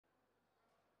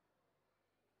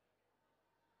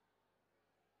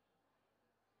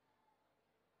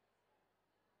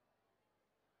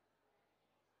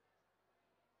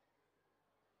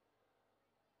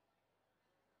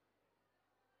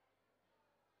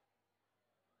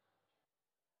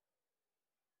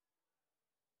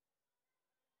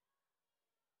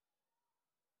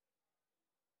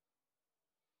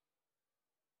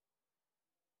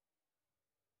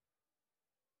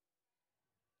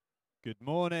Good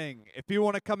morning. If you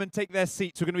want to come and take their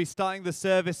seats, we're going to be starting the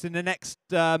service in the next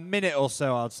minute or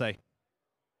so, I'd say.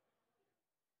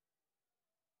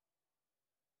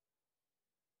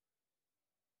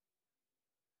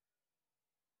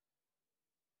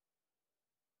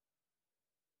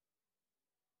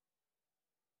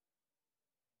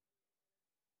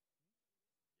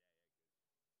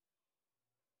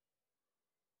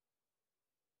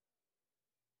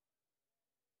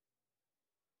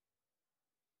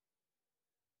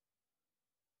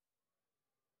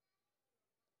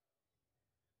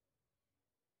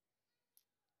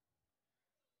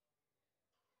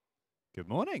 Good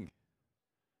morning.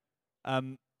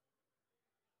 My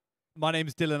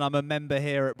name's Dylan. I'm a member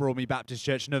here at Broadmead Baptist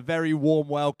Church, and a very warm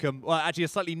welcome, well, actually a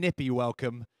slightly nippy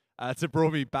welcome to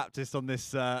Broadmead Baptist on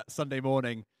this Sunday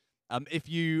morning. If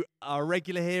you are a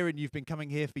regular here and you've been coming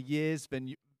here for years,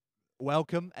 then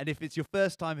welcome. And if it's your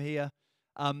first time here,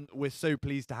 we're so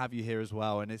pleased to have you here as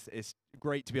well. And it's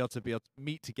great to be able to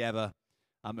meet together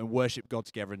and worship God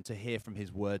together and to hear from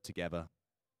His Word together.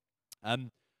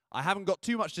 I haven't got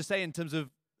too much to say in terms of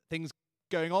things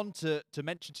going on to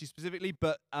mention to you specifically,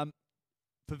 but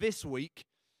for this week,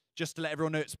 just to let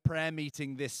everyone know, it's prayer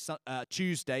meeting this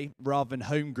Tuesday rather than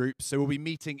home groups. So we'll be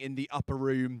meeting in the upper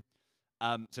room,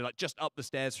 so like just up the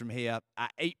stairs from here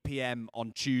at 8 p.m.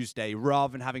 on Tuesday,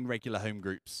 rather than having regular home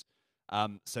groups.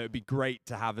 So it'd be great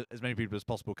to have as many people as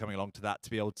possible coming along to that, to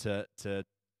be able to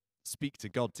speak to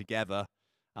God together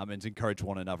and to encourage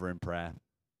one another in prayer.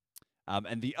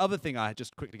 And the other thing I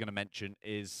just quickly going to mention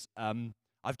is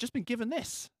I've just been given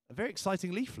this, a very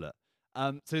exciting leaflet.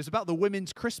 So it's about the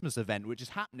Women's Christmas event, which is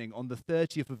happening on the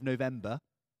 30th of November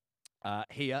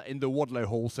here in the Wadlow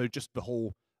Hall, so just the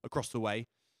hall across the way.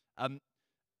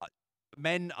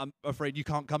 Men, I'm afraid you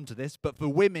can't come to this, but for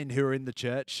women who are in the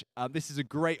church, this is a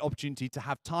great opportunity to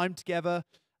have time together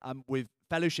with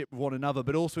fellowship with one another,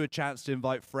 but also a chance to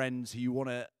invite friends who you want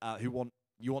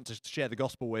to share the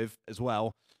gospel with as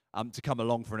well. To come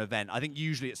along for an event. I think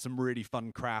usually it's some really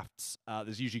fun crafts.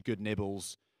 There's usually good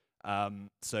nibbles.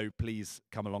 So please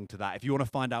come along to that. If you want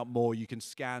to find out more, you can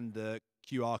scan the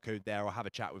QR code there or have a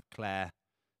chat with Claire,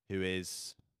 who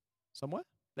is somewhere.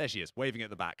 There she is, waving at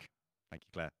the back. Thank you,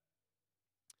 Claire.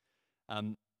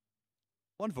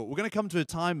 Wonderful. We're going to come to a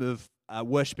time of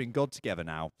worshipping God together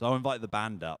now. So I'll invite the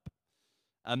band up.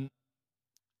 And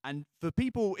for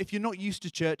people, if you're not used to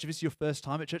church, if it's your first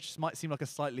time at church, this might seem like a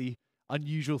slightly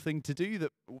unusual thing to do,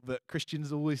 that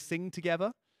Christians always sing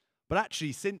together. But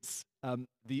actually, since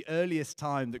the earliest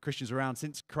time that Christians were around,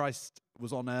 since Christ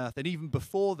was on earth, and even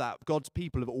before that, God's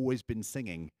people have always been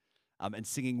singing and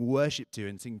singing worship to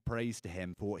and singing praise to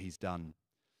Him for what He's done.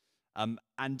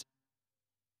 And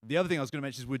the other thing I was going to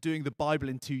mention is we're doing the Bible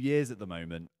in 2 years at the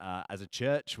moment as a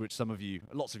church, which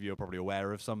lots of you are probably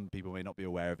aware of, some people may not be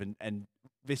aware of. And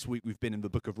this week we've been in the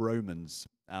book of Romans,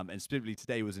 and specifically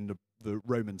today was in the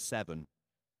Romans 7.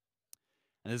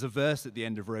 And there's a verse at the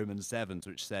end of Romans 7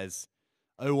 which says,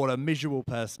 "Oh, what a miserable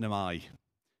person am I!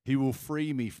 Who will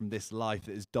free me from this life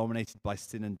that is dominated by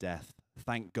sin and death?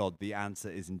 Thank God, the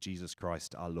answer is in Jesus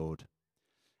Christ our Lord."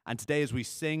 And today as we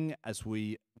sing, as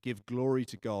we give glory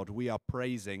to God, we are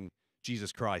praising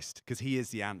Jesus Christ because He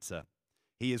is the answer.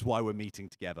 He is why we're meeting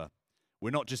together. We're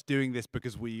not just doing this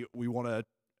because we want to,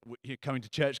 coming to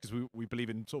church because we believe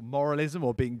in sort of moralism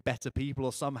or being better people,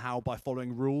 or somehow by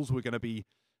following rules we're going to be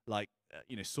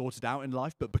sorted out in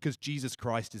life, but because Jesus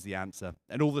Christ is the answer.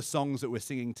 And all the songs that we're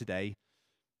singing today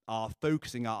are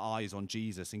focusing our eyes on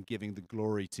Jesus and giving the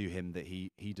glory to Him that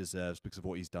he deserves because of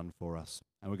what He's done for us.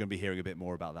 And we're going to be hearing a bit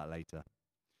more about that later.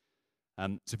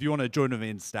 So if you want to join with me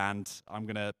and stand, I'm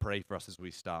going to pray for us as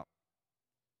we start.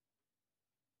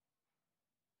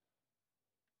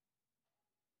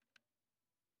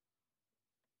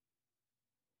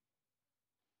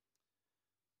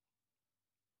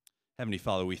 Heavenly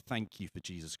Father, we thank You for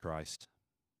Jesus Christ.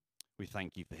 We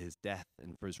thank You for His death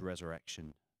and for His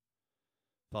resurrection.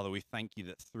 Father, we thank You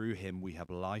that through Him we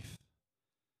have life,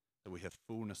 that we have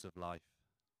fullness of life,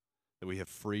 that we have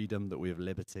freedom, that we have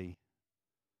liberty.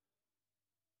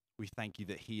 We thank You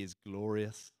that He is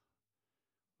glorious.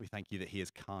 We thank You that He is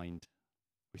kind.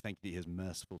 We thank You that He is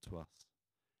merciful to us.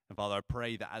 And Father, I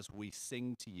pray that as we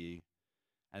sing to You,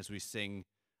 as we sing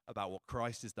about what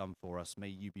Christ has done for us, may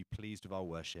You be pleased with our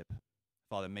worship.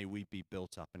 Father, may we be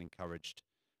built up and encouraged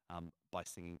by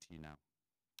singing to You now.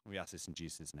 We ask this in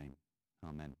Jesus' name.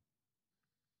 Amen.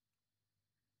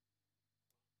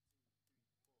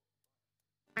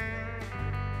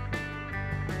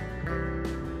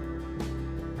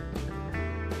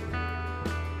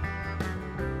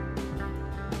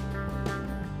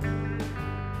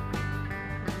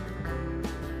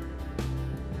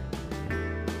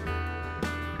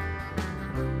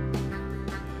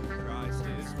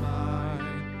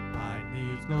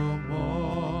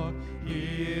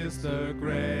 is the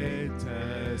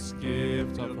greatest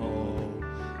gift of all.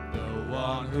 The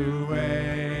one who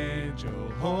angel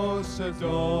hosts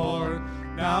adore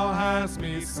now has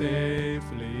me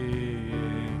safely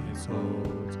in his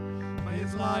hold.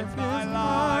 His life, my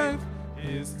life,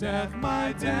 his death,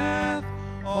 my death.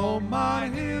 Oh,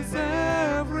 mine is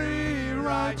every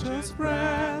righteous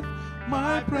breath.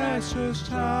 My precious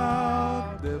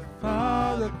child, the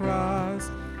Father cries,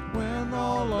 when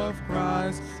all of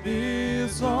Christ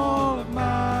is all of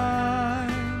mine.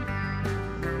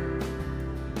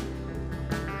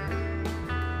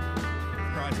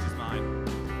 Christ is mine.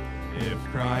 If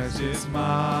Christ is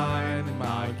mine,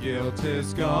 my guilt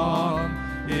is gone.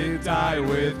 He died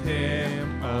with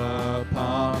him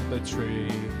upon the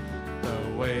tree.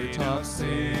 The weight of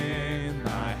sin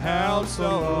I held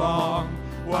so long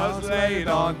was laid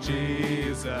on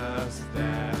Jesus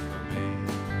there for me.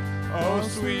 Oh,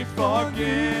 sweet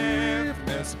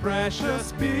forgiveness,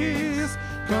 precious peace,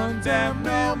 condemned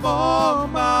no more,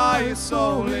 my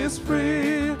soul is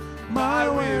free. My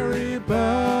weary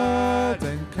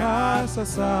burden cast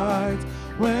aside,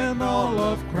 when all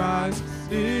of Christ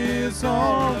is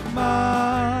all of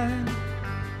mine.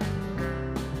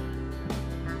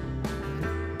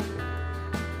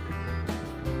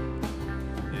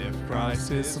 If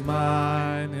Christ is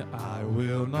mine, I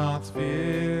will not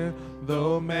fear,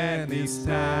 though many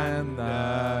stand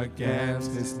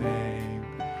against his name.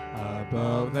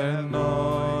 Above their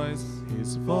noise,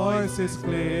 his voice is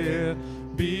clear.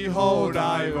 Behold,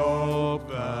 I've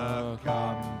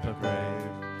overcome the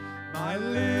grave. My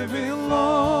living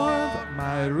Lord,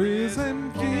 my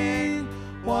risen King,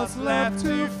 what's left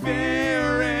to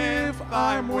fear if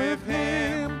I'm with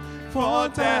him? For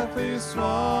death is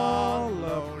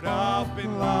swallowed up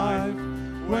in life,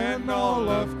 when all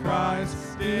of Christ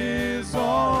is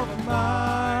all of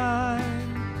mine.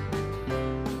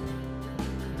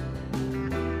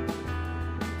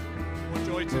 What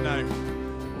joy to know.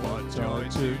 What joy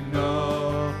to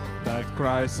know that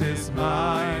Christ is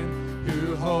mine,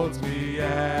 who holds me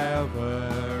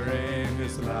ever in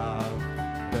his love,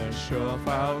 the sure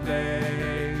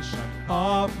foundation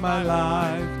of my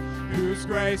life, whose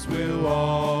grace will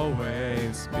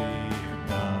always be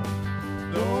enough.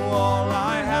 Though all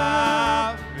I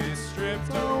have is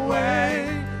stripped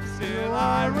away, still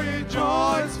I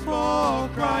rejoice, for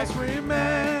Christ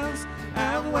remains.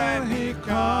 And when he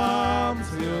comes,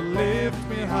 he'll lift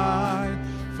me high,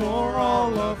 for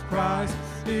all of Christ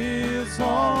is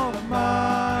all of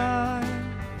mine.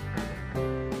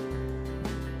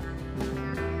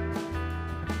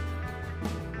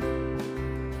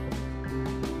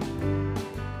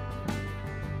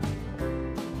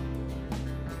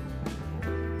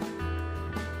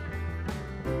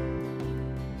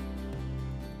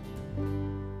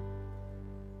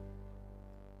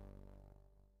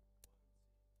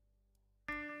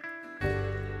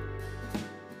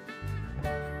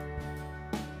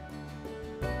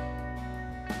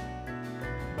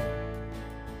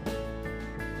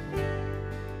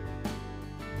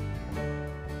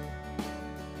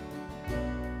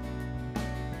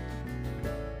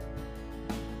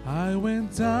 I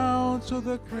went down to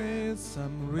the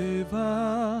crimson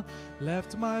river,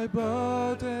 left my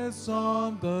burdens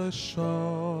on the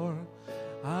shore.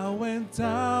 I went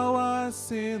down a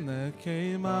sinner,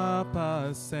 came up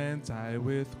a saint, I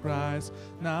with Christ,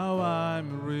 now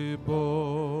I'm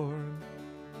reborn.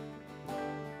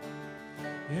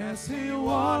 Yes, he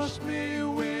washed me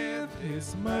with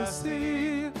his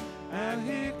mercy, and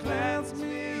he cleansed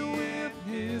me with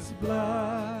his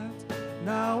blood.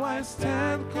 Now I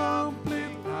stand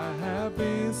complete, I have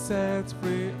been set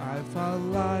free, I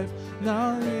found life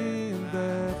now in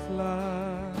the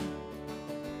flood.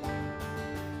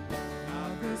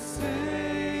 Now the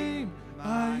same,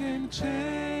 I am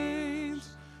changed,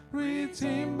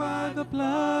 redeemed by the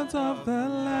blood of the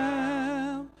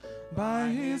Lamb. By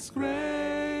his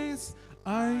grace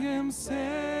I am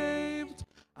saved,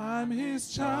 I'm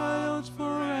his child,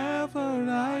 forever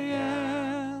I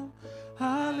am.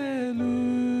 Hallelujah,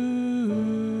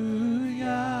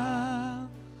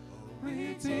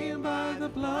 redeemed by the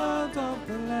blood of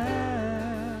the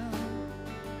Lamb.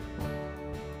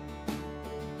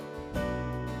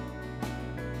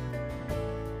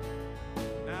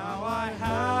 Now I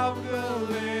have the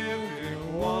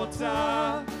living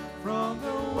water, from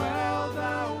the well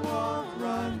that won't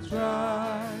run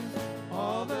dry.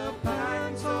 All the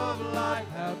pangs of life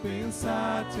have been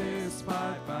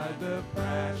satisfied by the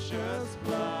precious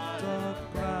blood of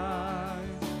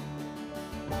Christ.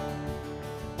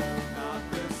 Not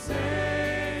the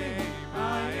same,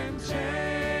 I am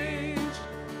changed,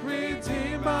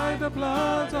 redeemed by the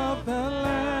blood of the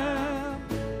Lamb.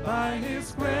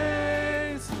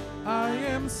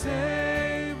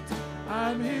 saved.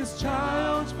 I'm his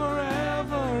child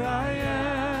forever I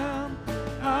am.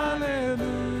 Hallelujah.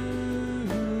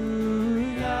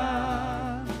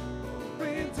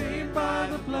 Redeemed by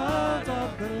the blood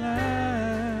of the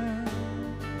Lamb.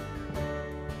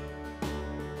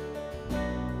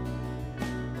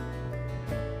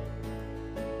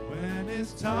 When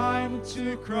it's time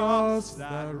to cross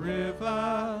that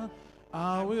river,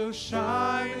 I will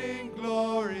shine in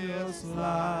glorious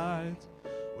light.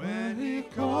 When he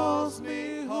calls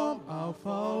me home, I'll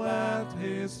fall at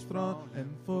his throne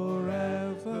and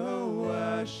forever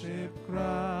worship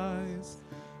Christ.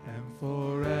 And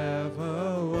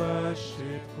forever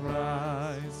worship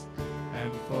Christ.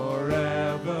 And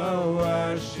forever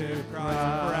worship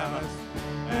Christ.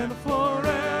 And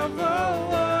forever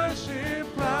worship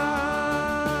Christ.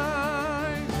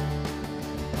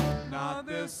 Not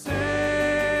the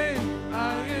same,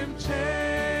 I am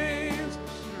changed,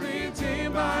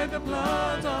 redeemed by the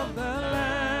blood of the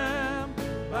Lamb.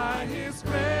 By his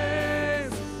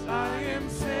grace I am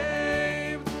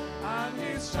saved, I'm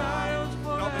his child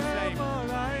forever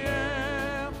I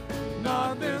am.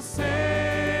 Not the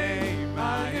same,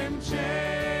 I am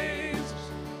changed,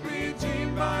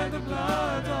 redeemed by the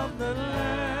blood of the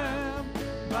Lamb.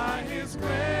 By his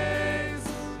grace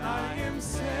I am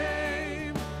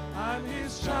saved, I'm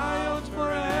his child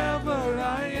forever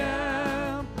I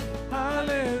am.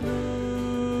 Hallelujah,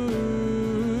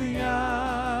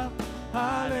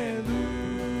 hallelujah,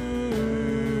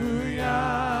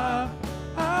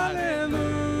 hallelujah.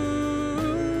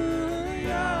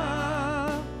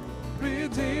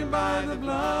 Redeemed by the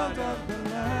blood of the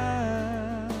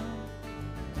Lamb.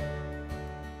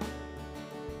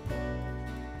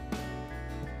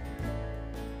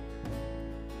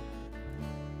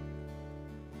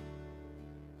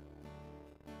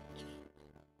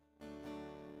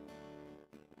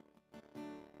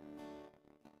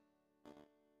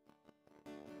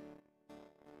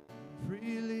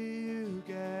 Freely you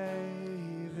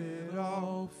gave it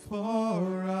all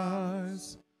for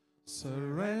us,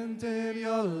 surrendered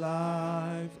your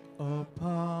life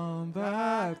upon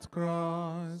that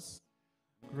cross.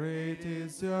 Great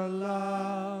is your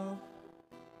love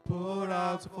poured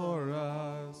out for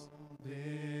us.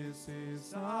 This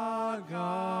is our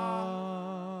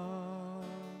God.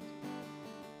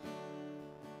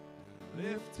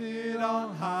 Lifted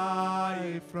on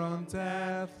high from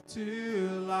death to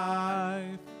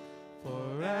life,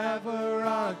 forever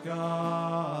our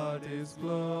God is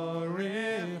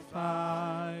glorified.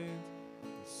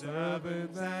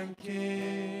 Servant and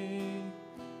King,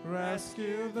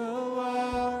 rescue the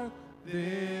world,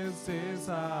 this is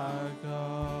our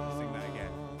God. Sing that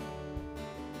again.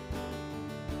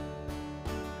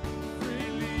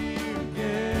 Freely you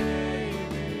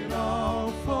gave it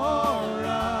all for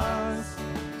us,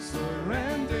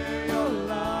 surrender your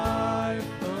life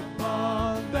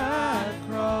upon that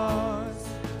cross.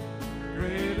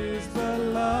 Great is the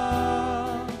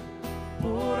love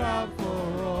poured out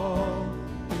for all,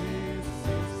 this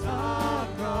is our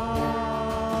God.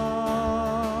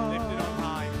 Lifted on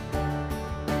high.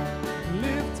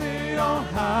 Lifted on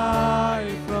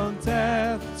high from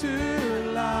death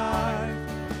to life,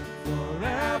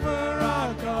 forever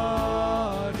our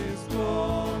God is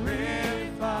glorified.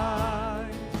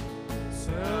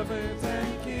 Servant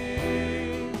and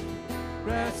King,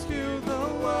 rescue the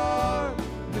world,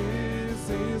 this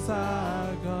is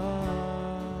our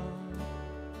God.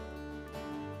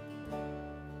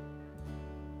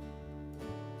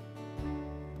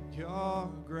 Your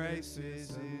grace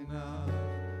is enough,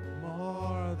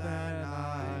 more than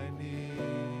I need.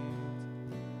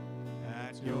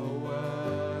 At your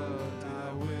word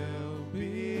I will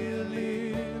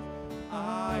believe.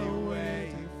 I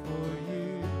wait for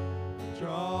you,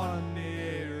 draw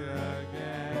near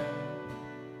again.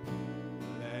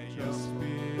 Let your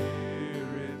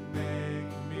spirit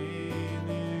make me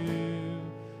new,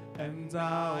 and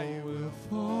I will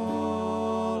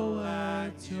fall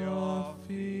at your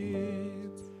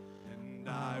feet, and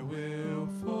I will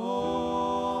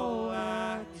fall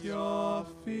at your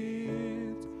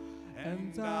feet,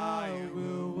 and I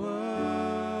will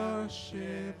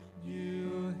worship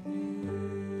you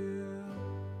here.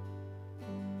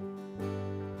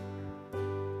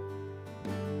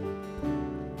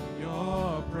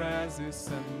 Your presence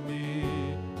and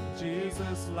me,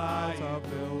 Jesus, light up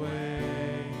the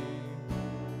way.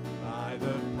 By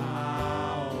the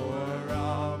power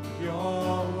of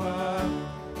your word,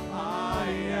 I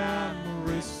am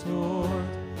restored,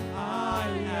 I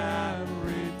am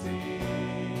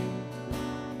redeemed.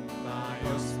 By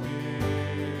your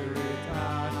spirit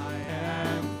I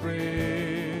am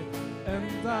free,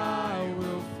 and I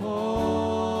will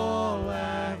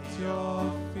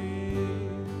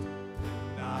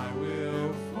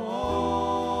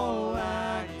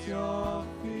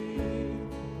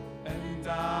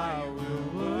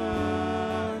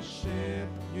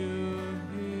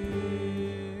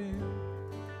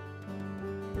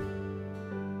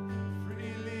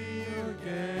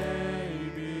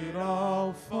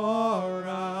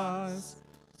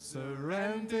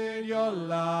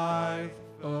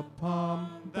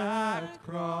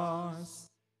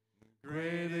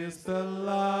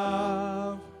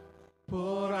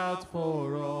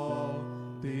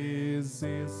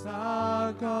is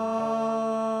our God.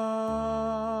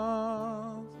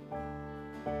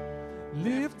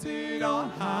 Lifted on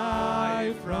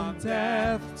high from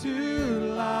death to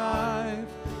life,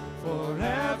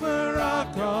 forever our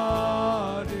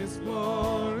God is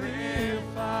glorified.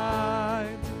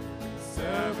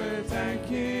 Servant and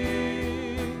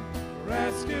King,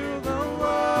 rescue the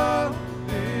world.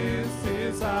 This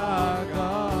is our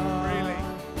God. Really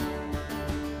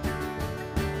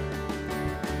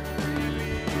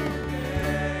you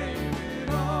gave it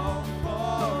all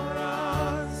for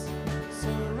us.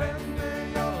 Surrender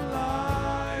your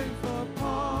life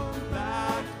upon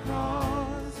that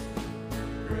cross.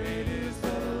 Great is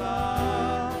the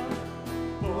love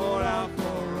poured out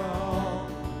for all.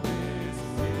 This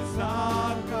is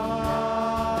our God.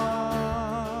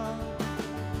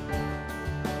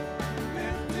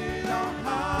 Lifted on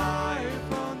high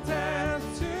from death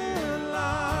to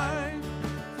life,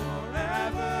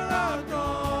 forever our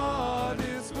God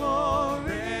is glorified.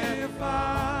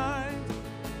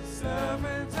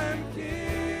 Servant and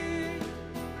King,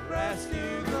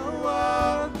 rescue the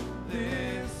world.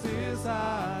 This is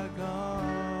our God.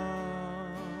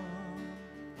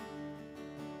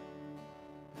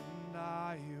 And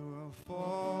I will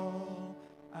fall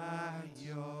at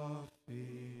your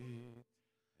feet.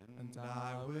 And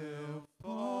I will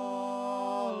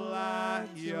fall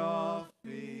at your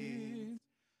feet.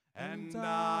 And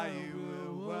I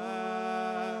will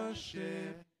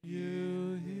worship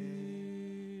you here.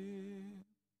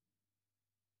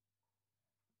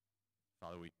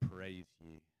 Father, we praise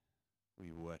you.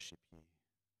 We worship you.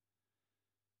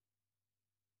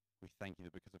 We thank you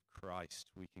that because of Christ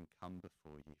we can come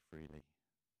before you freely.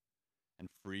 And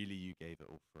freely you gave it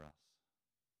all for us.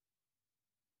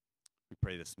 We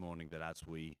pray this morning that as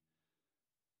we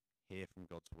hear from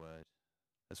God's word,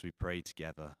 as we pray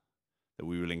together, that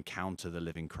we will encounter the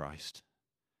living Christ.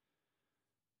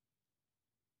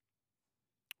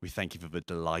 We thank you for the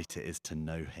delight it is to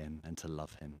know him and to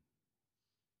love him.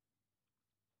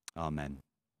 Amen.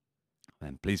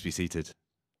 Amen. Please be seated.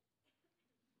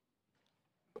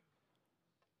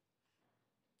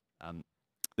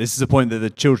 This is a point that the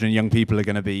children and young people are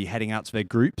going to be heading out to their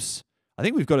groups. I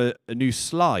think we've got a new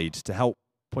slide to help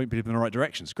point people in the right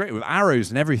direction. It's great with arrows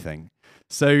and everything.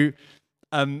 So,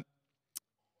 I'm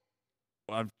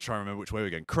trying to remember which way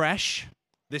we're going. Creche,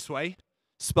 this way.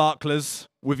 Sparklers,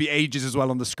 with the ages as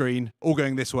well on the screen, all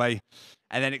going this way.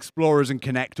 And then Explorers and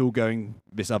Connect all going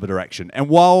this other direction. And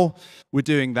while we're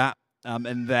doing that,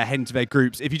 and they're heading to their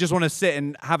groups, if you just want to sit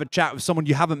and have a chat with someone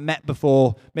you haven't met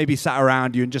before, maybe sat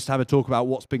around you and just have a talk about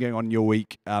what's been going on in your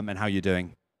week and how you're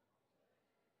doing.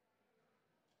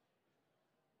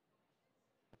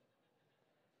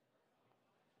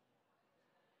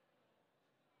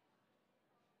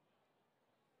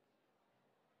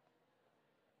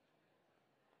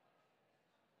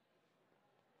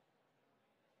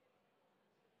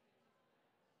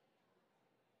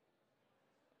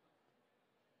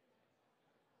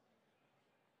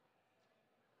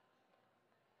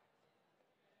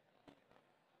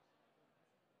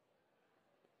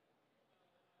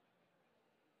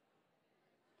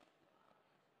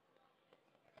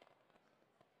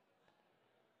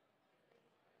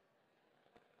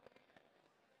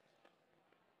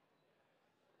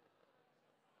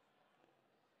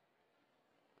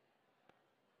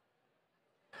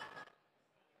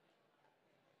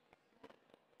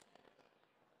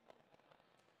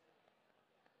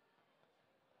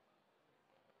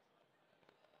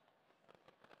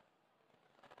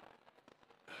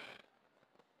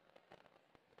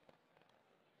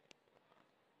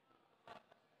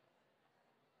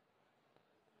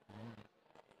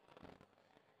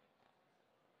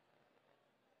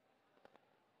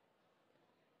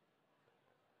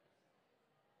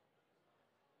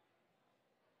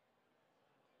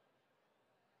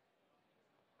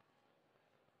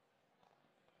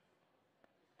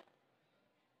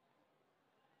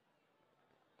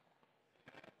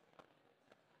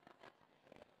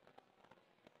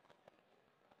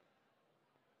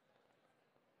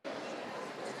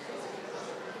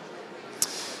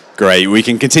 Great. We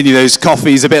can continue those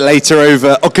coffees a bit later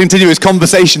over, or continue those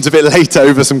conversations a bit later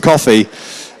over some coffee.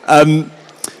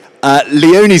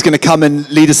 Leonie's going to come and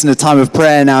lead us in a time of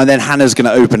prayer now, and then Hannah's going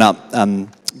to open up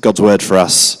God's word for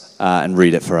us and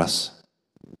read it for us.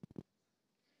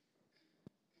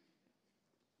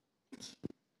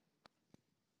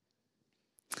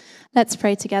 Let's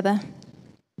pray together.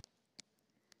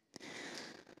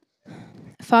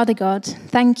 Father God,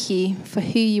 thank you for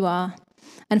who you are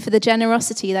and for the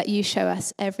generosity that you show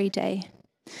us every day.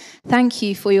 Thank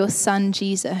you for your Son,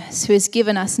 Jesus, who has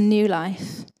given us new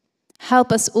life.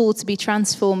 help us all to be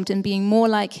transformed and being more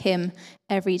like him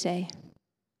every day.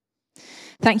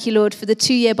 Thank you, Lord, for the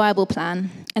 2-year Bible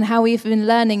plan and how we've been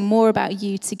learning more about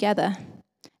you together.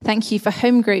 Thank you for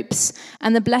home groups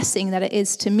and the blessing that it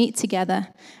is to meet together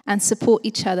and support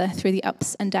each other through the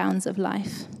ups and downs of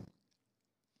life.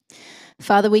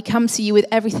 Father, we come to you with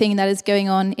everything that is going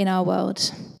on in our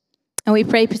world. And we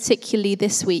pray particularly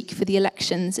this week for the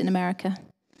elections in America.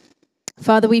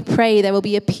 Father, we pray there will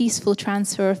be a peaceful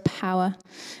transfer of power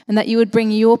and that you would bring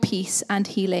your peace and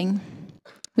healing.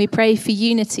 We pray for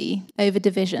unity over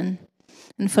division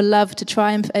and for love to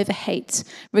triumph over hate,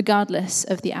 regardless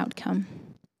of the outcome.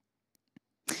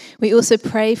 We also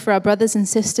pray for our brothers and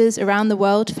sisters around the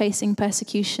world facing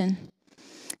persecution.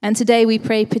 And today we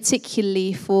pray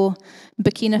particularly for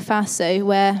Burkina Faso,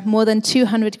 where more than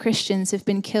 200 Christians have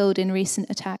been killed in recent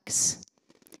attacks.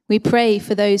 We pray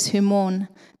for those who mourn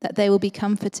that they will be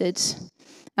comforted.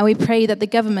 And we pray that the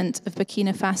government of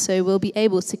Burkina Faso will be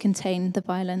able to contain the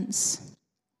violence.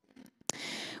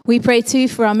 We pray too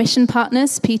for our mission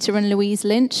partners, Peter and Louise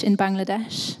Lynch in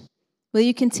Bangladesh. Will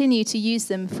you continue to use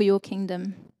them for your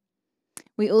kingdom?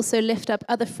 We also lift up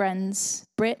other friends,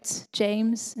 Britt,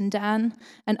 James, and Dan,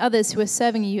 and others who are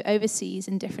serving you overseas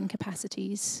in different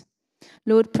capacities.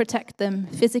 Lord, protect them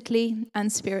physically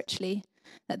and spiritually,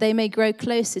 that they may grow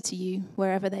closer to you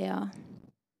wherever they are.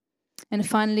 And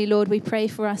finally, Lord, we pray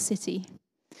for our city.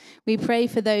 We pray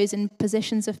for those in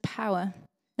positions of power,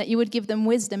 that you would give them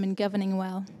wisdom in governing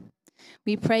well.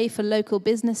 We pray for local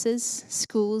businesses,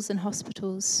 schools, and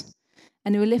hospitals.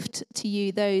 And we lift to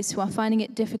you those who are finding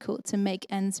it difficult to make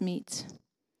ends meet.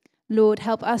 Lord,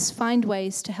 help us find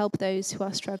ways to help those who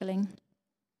are struggling.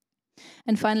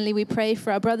 And finally, we pray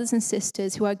for our brothers and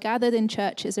sisters who are gathered in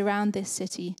churches around this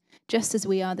city, just as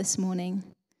we are this morning.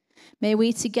 May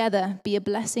we together be a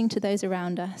blessing to those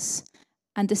around us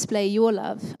and display your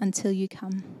love until you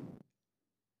come.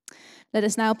 Let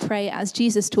us now pray as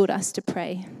Jesus taught us to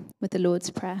pray with the Lord's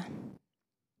Prayer.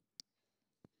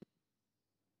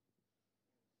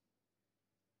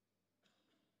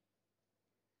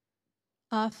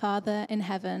 Our Father in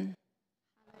heaven,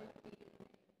 hallowed be your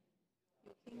name.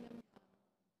 Your kingdom come,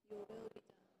 your will be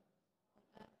done,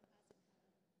 on earth as in heaven.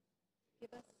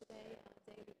 Give us today our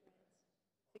daily bread.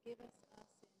 Forgive us our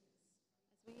sins,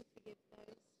 as we forgive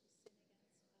those who sin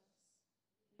against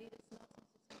us. Lead us not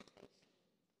into temptation,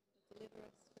 but deliver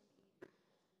us from evil.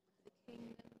 For the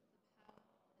kingdom, the power,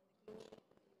 and the glory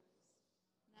are yours,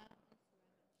 now and forever.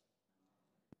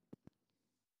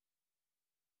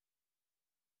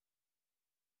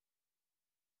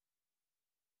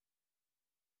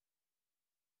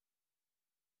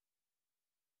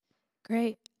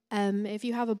 Great. If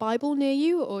you have a Bible near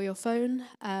you or your phone,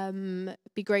 it'd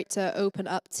be great to open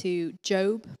up to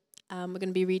Job. We're going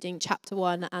to be reading chapter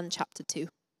 1 and chapter 2.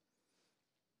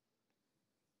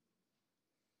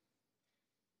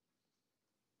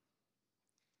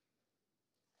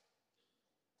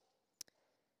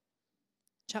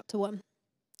 Chapter 1.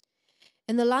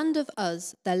 In the land of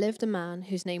Uz there lived a man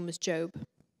whose name was Job.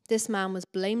 This man was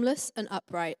blameless and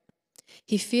upright.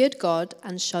 He feared God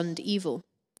and shunned evil.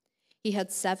 He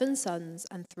had 7 sons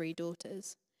and 3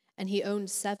 daughters, and he owned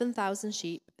 7,000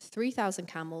 sheep, 3,000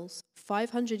 camels,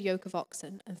 500 yoke of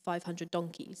oxen, and 500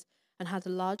 donkeys, and had a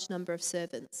large number of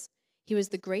servants. He was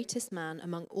the greatest man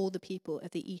among all the people of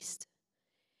the East.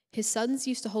 His sons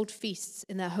used to hold feasts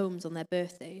in their homes on their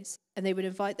birthdays, and they would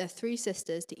invite their 3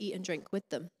 sisters to eat and drink with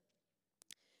them.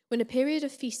 When a period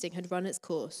of feasting had run its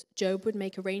course, Job would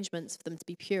make arrangements for them to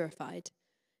be purified.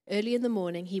 Early in the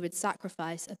morning, he would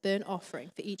sacrifice a burnt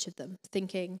offering for each of them,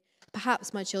 thinking,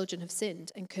 "Perhaps my children have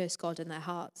sinned and cursed God in their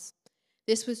hearts."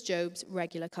 This was Job's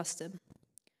regular custom.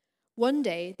 One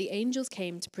day, the angels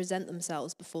came to present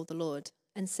themselves before the Lord,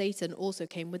 and Satan also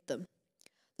came with them.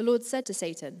 The Lord said to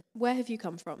Satan, "Where have you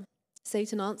come from?"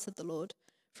 Satan answered the Lord,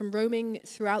 "From roaming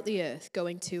throughout the earth,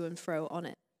 going to and fro on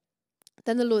it."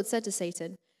 Then the Lord said to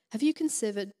Satan, "Have you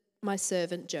considered my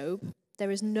servant Job?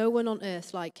 There is no one on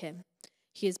earth like him.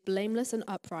 He is blameless and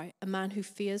upright, a man who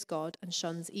fears God and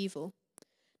shuns evil."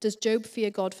 "Does Job fear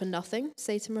God for nothing?"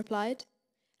 Satan replied.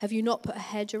 "Have you not put a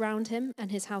hedge around him and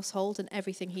his household and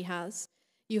everything he has?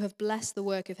 You have blessed the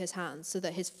work of his hands, so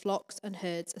that his flocks and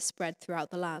herds are spread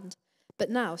throughout the land. But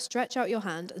now stretch out your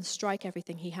hand and strike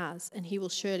everything he has, and he will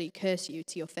surely curse you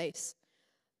to your face."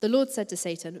 The Lord said to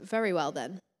Satan, "Very well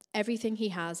then, everything he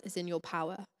has is in your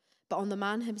power, but on the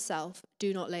man himself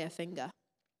do not lay a finger."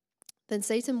 Then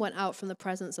Satan went out from the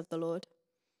presence of the Lord.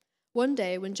 One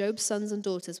day, when Job's sons and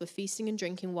daughters were feasting and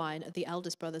drinking wine at the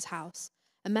eldest brother's house,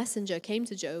 a messenger came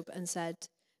to Job and said,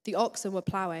 "The oxen were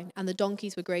plowing, and the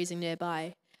donkeys were grazing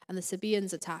nearby, and the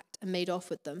Sabaeans attacked and made off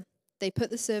with them. They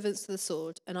put the servants to the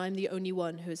sword, and I am the only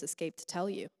one who has escaped to tell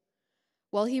you."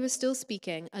 While he was still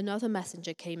speaking, another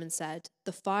messenger came and said,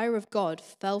 "The fire of God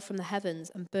fell from the heavens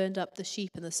and burned up the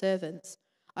sheep and the servants.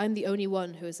 I am the only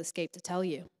one who has escaped to tell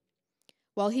you."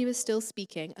 While he was still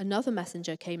speaking, another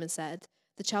messenger came and said,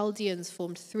 "The Chaldeans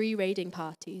formed 3 raiding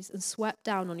parties and swept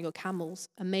down on your camels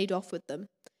and made off with them.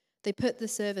 They put the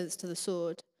servants to the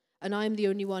sword, and I am the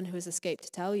only one who has escaped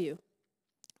to tell you."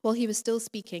 While he was still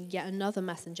speaking, yet another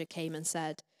messenger came and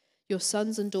said, "Your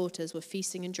sons and daughters were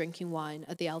feasting and drinking wine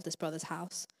at the eldest brother's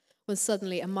house, when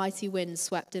suddenly a mighty wind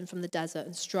swept in from the desert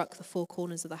and struck the 4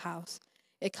 corners of the house.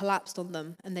 It collapsed on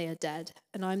them, and they are dead,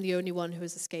 and I am the only one who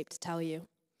has escaped to tell you."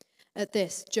 At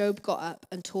this, Job got up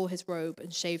and tore his robe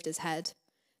and shaved his head.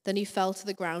 Then he fell to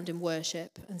the ground in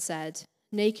worship and said,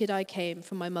 "Naked I came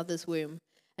from my mother's womb,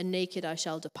 and naked I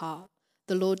shall depart.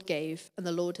 The Lord gave, and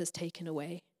the Lord has taken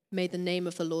away. May the name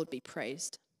of the Lord be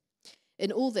praised." In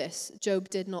all this, Job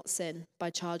did not sin by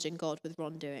charging God with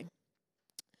wrongdoing.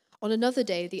 On another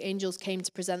day, the angels came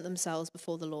to present themselves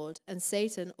before the Lord, and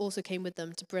Satan also came with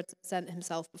them to present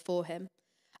himself before him.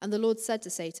 And the Lord said to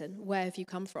Satan, "Where have you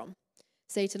come from?"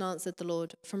 Satan answered the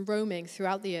Lord, "From roaming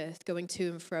throughout the earth, going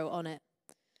to and fro on it."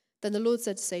 Then the Lord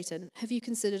said to Satan, "Have you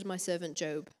considered my servant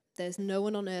Job? There is no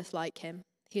one on earth like him.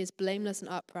 He is blameless and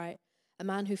upright, a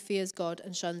man who fears God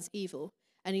and shuns evil,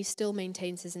 and he still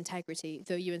maintains his integrity,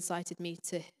 though you incited me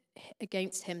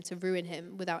against him to ruin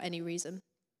him without any reason."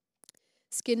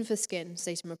 "Skin for skin,"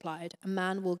 Satan replied. "A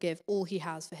man will give all he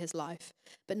has for his life.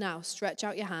 But now stretch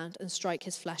out your hand and strike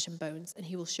his flesh and bones, and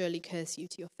he will surely curse you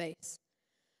to your face."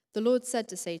 The Lord said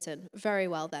to Satan, "Very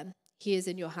well then, he is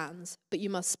in your hands, but you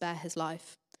must spare his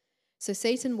life." So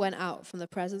Satan went out from the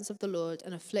presence of the Lord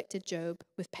and afflicted Job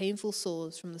with painful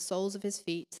sores from the soles of his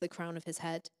feet to the crown of his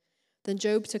head. Then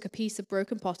Job took a piece of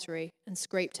broken pottery and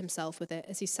scraped himself with it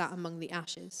as he sat among the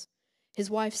ashes. His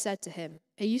wife said to him,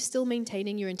 "Are you still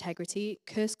maintaining your integrity?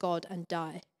 Curse God and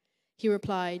die." He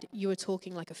replied, "You are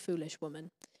talking like a foolish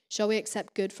woman. Shall we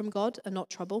accept good from God and not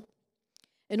trouble?"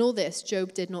 In all this,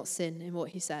 Job did not sin in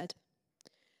what he said.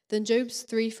 Then Job's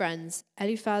 3 friends,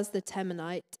 Eliphaz the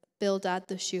Temanite, Bildad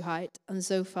the Shuhite, and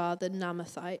Zophar the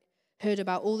Naamathite, heard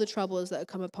about all the troubles that had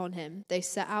come upon him. They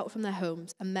set out from their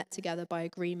homes and met together by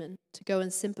agreement to go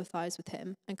and sympathize with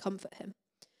him and comfort him.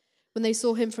 When they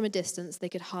saw him from a distance, they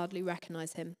could hardly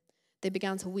recognize him. They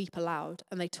began to weep aloud,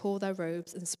 and they tore their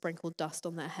robes and sprinkled dust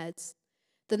on their heads.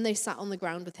 Then they sat on the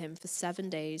ground with him for 7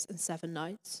 days and 7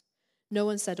 nights. No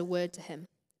one said a word to him,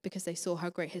 because they saw how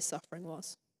great his suffering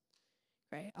was.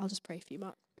 Great, I'll just pray for you,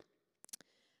 Mark.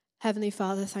 Heavenly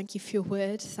Father, thank you for your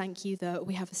word. Thank you that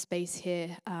we have a space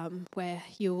here where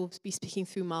you'll be speaking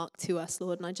through Mark to us,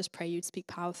 Lord, and I just pray you'd speak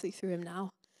powerfully through him now.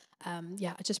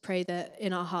 I just pray that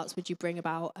in our hearts would you bring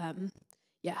about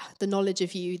the knowledge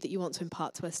of you that you want to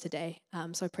impart to us today.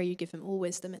 So I pray you give him all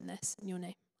wisdom in this. In your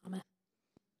name, amen.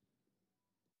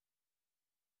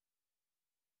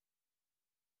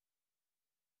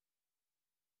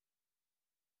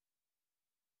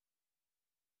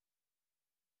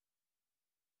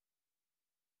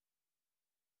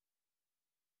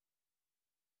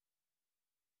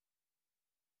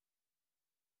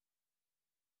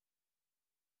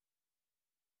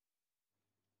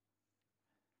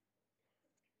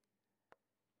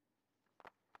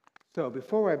 So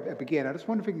before I begin, I just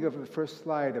wonder if we can go for the first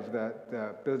slide of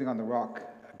the Building on the Rock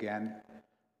again.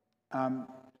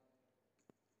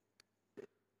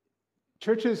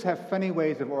 Churches have funny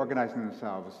ways of organizing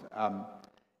themselves.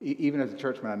 Even as a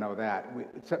churchman, I know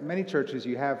that. Many churches,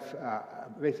 you have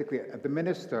basically the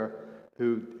minister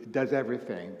who does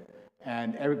everything,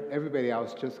 and everybody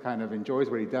else just kind of enjoys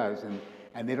what he does,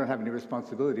 and they don't have any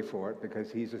responsibility for it because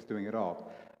he's just doing it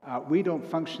all. We don't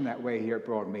function that way here at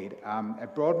Broadmead.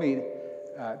 At Broadmead,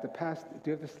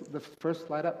 do you have the first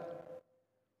slide up?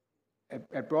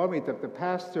 At Broadmead, the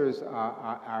pastors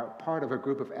are part of a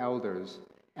group of elders,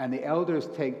 and the elders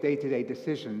take day-to-day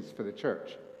decisions for the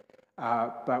church.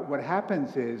 But what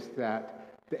happens is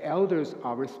that the elders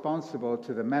are responsible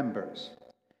to the members,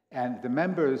 and the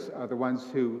members are the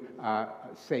ones who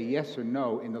say yes or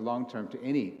no in the long term to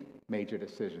any major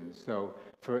decisions. So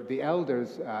for the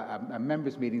elders, a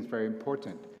members' meeting is very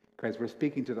important because we're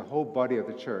speaking to the whole body of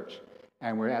the church,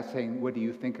 and we're asking, what do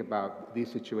you think about these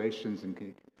situations, and can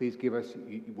you please give us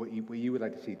what you would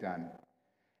like to see done.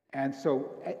 And so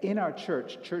in our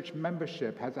church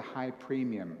membership has a high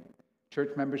premium. Church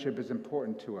membership is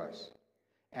important to us,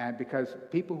 and because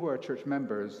people who are church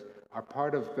members are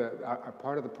part of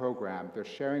the program. They're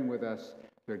sharing with us.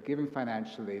 They're giving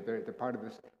financially. They're part of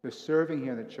this. They're serving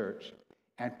here in the church,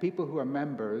 and people who are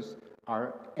members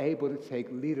are able to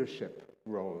take leadership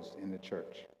roles in the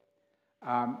church.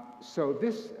 So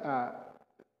this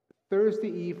Thursday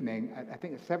evening, I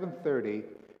think at 7:30,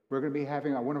 we're going to be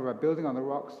having one of our Building on the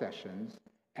Rock sessions.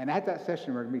 And at that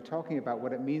session, we're going to be talking about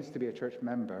what it means to be a church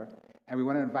member. And we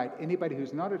want to invite anybody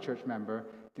who's not a church member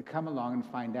to come along and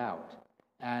find out.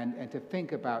 And to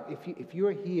think about, if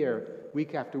you're here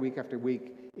week after week after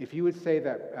week, if you would say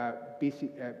that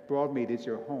Broadmead is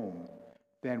your home,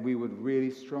 then we would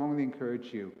really strongly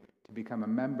encourage you to become a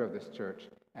member of this church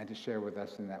and to share with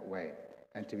us in that way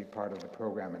and to be part of the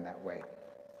program in that way.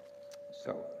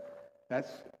 So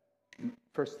that's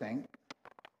first thing.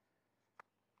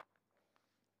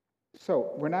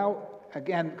 So we're now,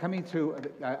 again, coming to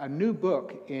a new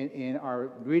book in our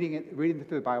Reading Through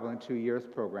the Bible in 2 Years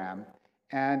program,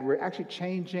 and we're actually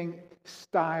changing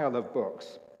style of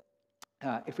books.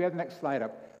 If we have the next slide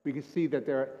up, we can see that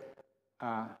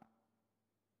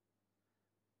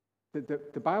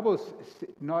the Bible is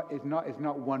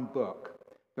not one book.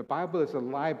 The Bible is a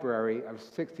library of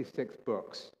 66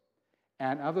 books,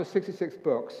 and of those 66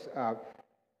 books,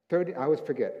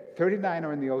 39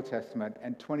 are in the Old Testament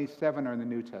and 27 are in the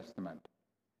New Testament.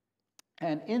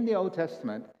 And in the Old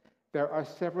Testament, there are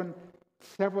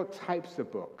several types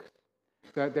of books.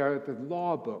 There are the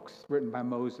law books written by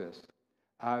Moses.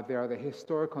 There are the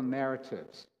historical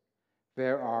narratives.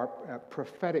 There are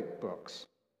prophetic books.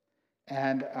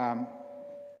 And I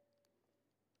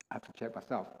have to check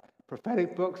myself.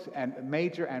 Prophetic books and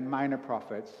major and minor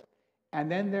prophets. And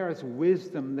then there is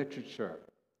wisdom literature.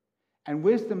 And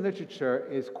wisdom literature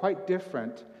is quite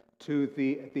different to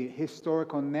the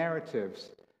historical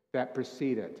narratives that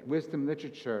precede it. Wisdom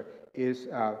literature is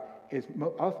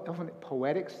often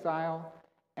poetic style,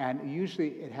 and usually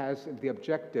it has the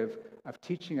objective of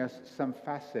teaching us some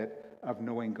facet of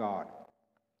knowing God.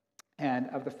 And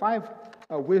of the 5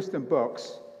 wisdom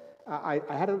books, I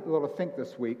had a little think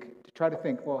this week to try to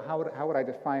think, well, how would I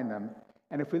define them?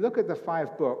 And if we look at the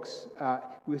 5 books,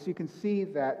 you can see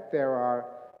that there are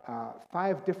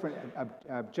 5 different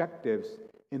objectives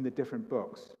in the different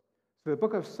books. So the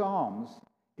book of Psalms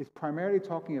is primarily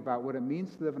talking about what it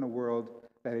means to live in a world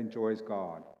that enjoys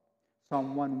God.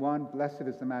 Psalm 1:1, blessed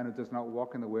is the man who does not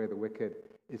walk in the way of the wicked,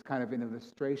 is kind of an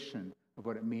illustration of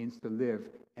what it means to live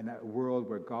in a world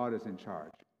where God is in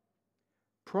charge.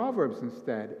 Proverbs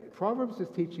is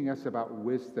teaching us about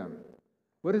wisdom.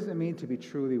 What does it mean to be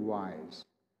truly wise?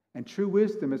 And true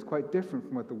wisdom is quite different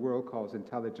from what the world calls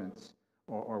intelligence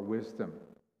or wisdom.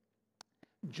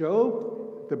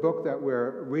 Job, the book that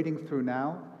we're reading through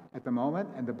now at the moment,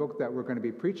 and the book that we're going to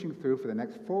be preaching through for the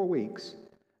next 4 weeks,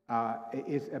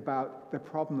 is about the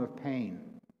problem of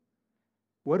pain.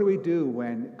 What do we do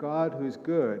when God, who's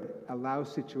good,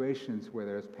 allows situations where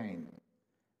there's pain?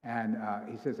 And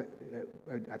he says,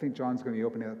 I think John's going to be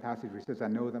opening that passage where he says, I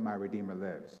know that my Redeemer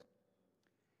lives.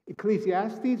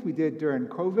 Ecclesiastes we did during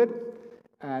COVID,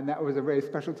 and that was a very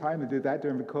special time to do that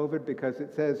during COVID because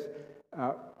it says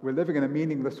we're living in a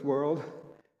meaningless world.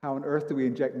 How on earth do we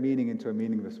inject meaning into a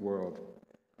meaningless world?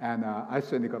 And I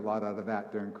certainly got a lot out of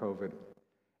that during COVID.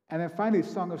 And then finally,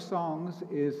 Song of Songs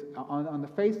is, on the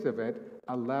face of it,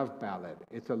 a love ballad.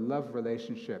 It's a love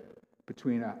relationship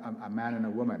between a man and a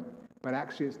woman. But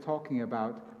actually it's talking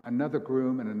about another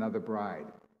groom and another bride.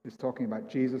 It's talking about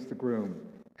Jesus the groom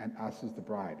and us as the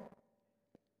bride.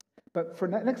 But for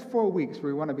the next 4 weeks,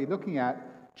 we want to be looking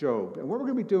at Job. And what we're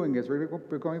going to be doing is we're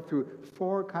going through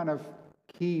 4 kind of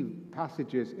key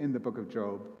passages in the book of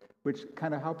Job, which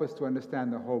kind of help us to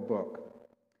understand the whole book.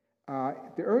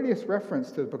 The earliest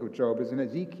reference to the book of Job is in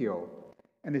Ezekiel.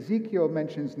 And Ezekiel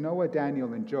mentions Noah,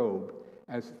 Daniel, and Job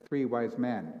as 3 wise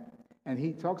men. And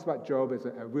he talks about Job as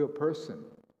a real person.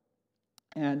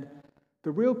 And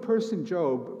the real person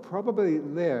Job probably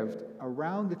lived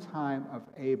around the time of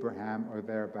Abraham or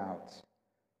thereabouts,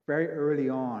 very early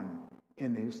on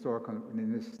in the historical,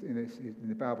 in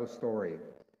the Bible story.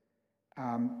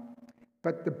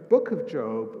 But the book of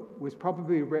Job was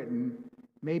probably written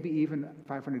maybe even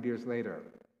 500 years later.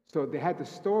 So they had the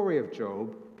story of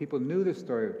Job. People knew the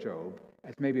story of Job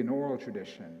as maybe an oral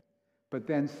tradition. But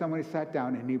then somebody sat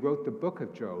down and he wrote the book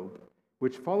of Job,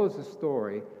 which follows the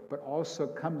story, but also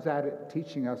comes at it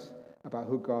teaching us about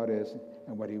who God is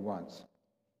and what he wants.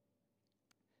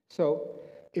 So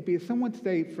it'd be someone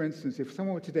today, for instance, if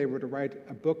someone today were to write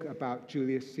a book about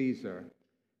Julius Caesar,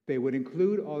 they would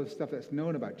include all the stuff that's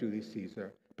known about Julius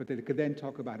Caesar, but they could then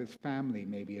talk about his family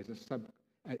maybe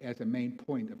as a main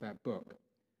point of that book.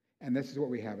 And this is what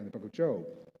we have in the book of Job.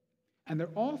 And the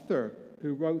author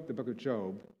who wrote the book of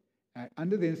Job,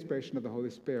 under the inspiration of the Holy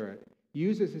Spirit,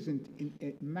 uses his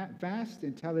vast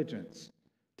intelligence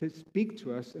to speak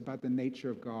to us about the nature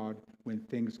of God when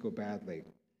things go badly.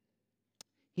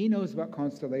 He knows about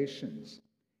constellations.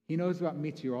 He knows about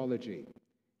meteorology.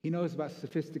 He knows about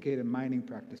sophisticated mining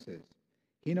practices.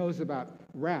 He knows about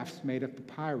rafts made of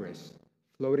papyrus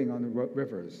floating on the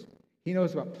rivers. He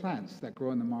knows about plants that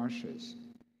grow in the marshes.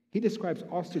 He describes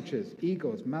ostriches,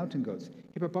 eagles, mountain goats,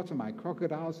 hippopotami,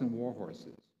 crocodiles, and war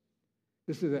horses.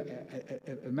 This is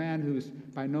a man who's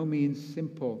by no means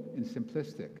simple and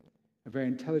simplistic. A very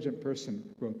intelligent person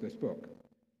wrote this book.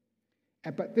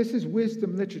 But this is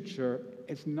wisdom literature.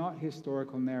 It's not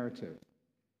historical narrative.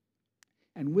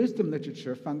 And wisdom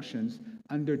literature functions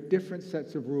under different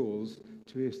sets of rules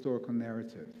to a historical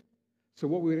narrative. So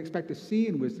what we would expect to see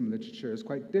in wisdom literature is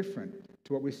quite different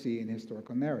to what we see in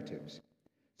historical narratives.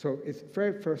 So its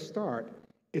very first start,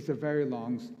 it's a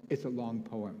long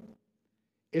poem.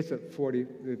 It's a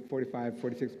 45,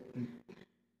 46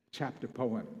 chapter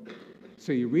poem.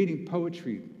 So you're reading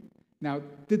poetry. Now,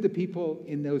 did the people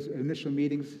in those initial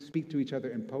meetings speak to each other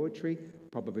in poetry?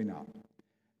 Probably not.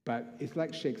 But it's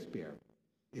like Shakespeare.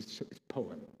 It's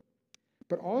poem.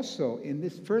 But also, in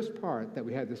this first part that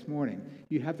we had this morning,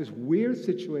 you have this weird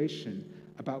situation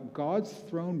about God's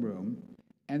throne room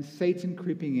and Satan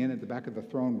creeping in at the back of the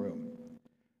throne room,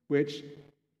 which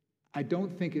I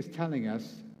don't think is telling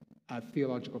us a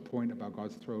theological point about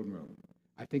God's throne room.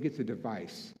 I think it's a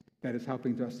device that is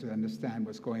helping us to understand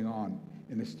what's going on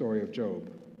in the story of Job.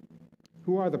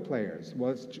 Who are the players?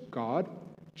 Well, it's God,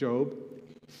 Job,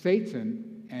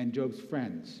 Satan, and Job's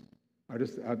friends are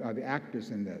the actors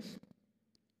in this.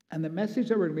 And the message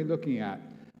that we're going to be looking at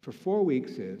for 4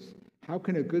 weeks is, how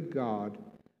can a good God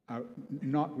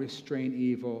not restrain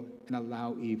evil and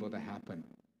allow evil to happen?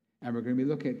 And we're going to be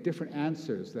looking at different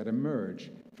answers that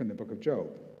emerge from the book of Job.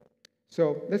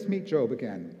 So let's meet Job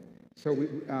again. So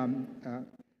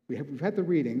we've had the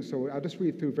reading, so I'll just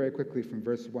read through very quickly from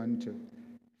verse 1 to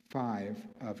 5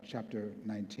 of chapter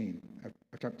 19,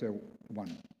 of chapter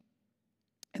 1.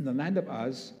 In the land of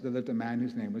Uz, there lived a man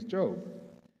whose name was Job.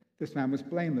 This man was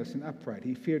blameless and upright.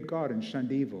 He feared God and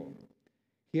shunned evil.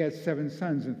 He had 7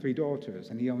 sons and 3 daughters,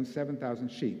 and he owned 7,000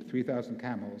 sheep, 3,000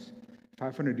 camels,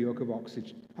 500 yoke of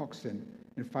oxen,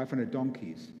 and 500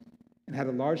 donkeys, and had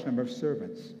a large number of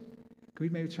servants. Can we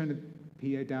maybe turn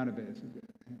the PA down a bit?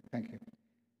 Thank you.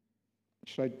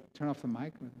 Should I turn off the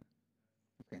mic?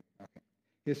 Okay.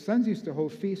 His sons used to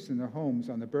hold feasts in their homes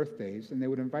on their birthdays, and they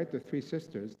would invite their 3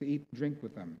 sisters to eat and drink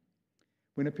with them.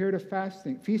 When a period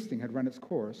of feasting had run its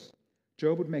course,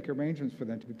 Job would make arrangements for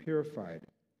them to be purified.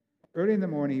 Early in the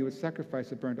morning, he would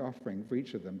sacrifice a burnt offering for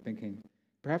each of them, thinking,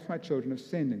 perhaps my children have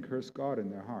sinned and cursed God in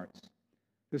their hearts.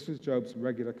 This was Job's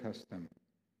regular custom.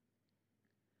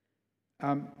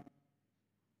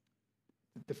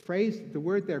 The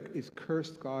word there is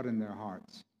cursed God in their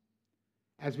hearts.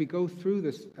 As we go through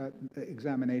this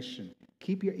examination,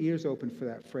 keep your ears open for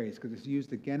that phrase, because it's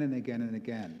used again and again and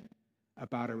again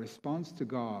about a response to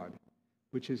God,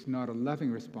 which is not a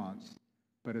loving response,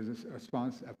 but is a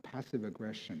response of passive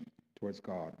aggression towards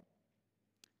God.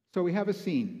 So we have a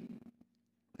scene.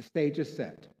 The stage is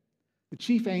set. The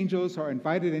chief angels are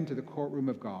invited into the courtroom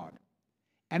of God.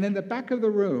 And in the back of the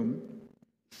room,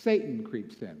 Satan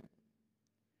creeps in.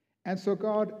 And so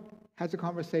God has a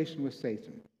conversation with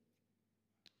Satan.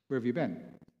 Where have you been?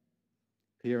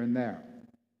 Here and there.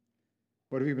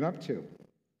 What have you been up to?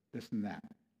 This and that.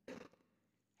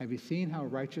 Have you seen how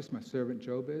righteous my servant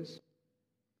Job is?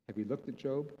 Have you looked at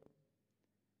Job?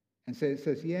 And so it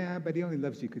says, yeah, but he only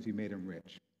loves you because you made him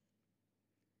rich.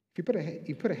 If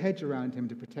you put a hedge around him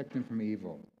to protect him from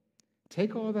evil,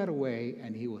 take all that away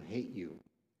and he will hate you.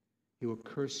 He will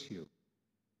curse you.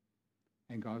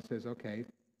 And God says, okay,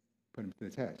 put him to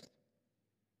the test.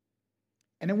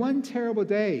 And in one terrible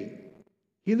day,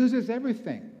 he loses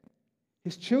everything.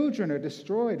 His children are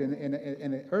destroyed in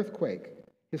an earthquake.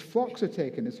 His flocks are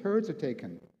taken. His herds are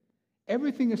taken.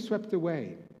 Everything is swept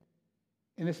away.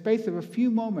 In the space of a few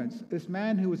moments, this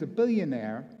man who was a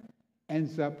billionaire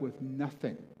ends up with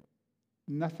nothing.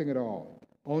 Nothing at all.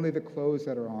 Only the clothes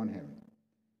that are on him.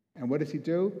 And what does he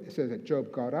do? It says that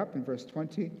Job got up in verse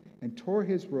 20 and tore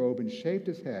his robe and shaved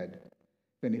his head.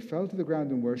 Then he fell to the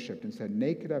ground and worshipped and said,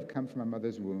 naked I've come from my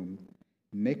mother's womb.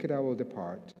 Naked I will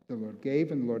depart. The Lord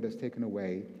gave and the Lord has taken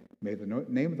away. May the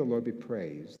name of the Lord be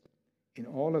praised. In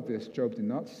all of this, Job did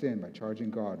not sin by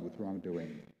charging God with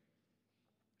wrongdoing.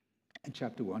 And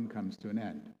chapter 1 comes to an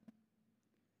end.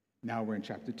 Now we're in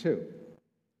chapter 2.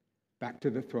 Back to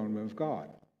the throne room of God.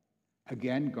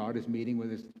 Again, God is meeting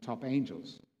with his top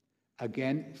angels.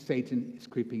 Again, Satan is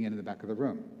creeping in the back of the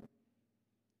room.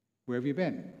 Where have you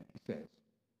been? He says.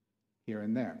 Here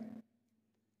and there.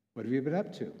 What have you been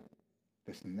up to?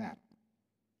 This and that.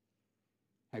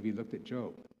 Have you looked at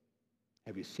Job?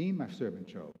 Have you seen my servant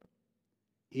Job?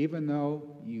 Even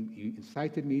though you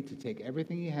incited me to take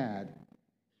everything he had,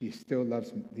 he still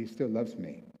loves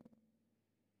me.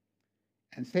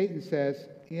 And Satan says,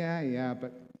 yeah,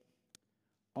 but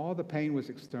all the pain was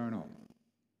external.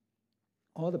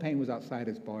 All the pain was outside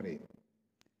his body.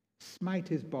 Smite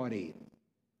his body.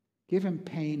 Give him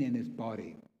pain in his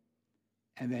body.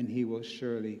 And then he will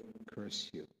surely curse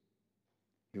you.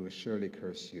 He will surely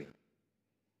curse you.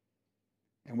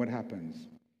 And what happens?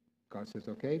 God says,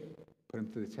 okay, put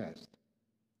him to the test.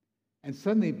 And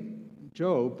suddenly,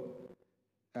 Job,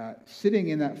 sitting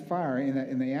in that fire,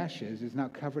 in the ashes, is now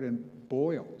covered in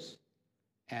boils.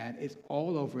 And it's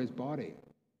all over his body.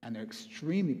 And they're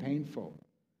extremely painful.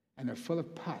 And they're full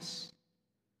of pus.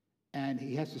 And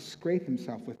he has to scrape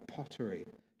himself with pottery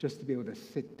just to be able to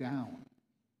sit down.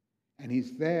 And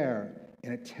he's there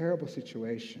in a terrible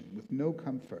situation with no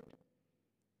comfort.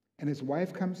 And his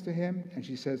wife comes to him and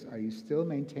she says, are you still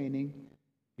maintaining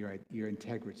your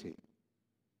integrity?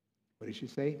 What did she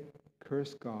say?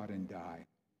 Curse God and die.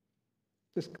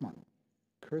 Just come on.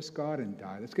 Curse God and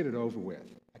die. Let's get it over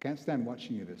with. I can't stand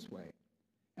watching you this way.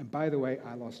 And by the way,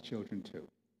 I lost children too.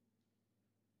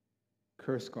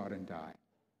 Curse God and die.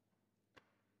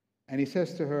 And he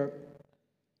says to her,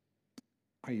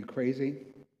 are you crazy?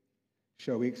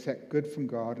 Shall we accept good from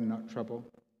God and not trouble?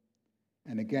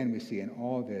 And again, we see in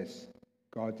all this,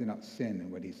 Job did not sin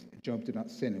in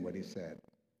what he said.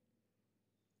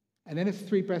 And then his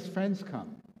three best friends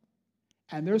come.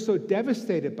 And they're so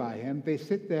devastated by him, they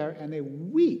sit there and they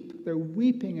weep. They're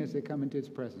weeping as they come into his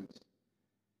presence.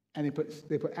 And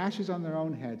they put ashes on their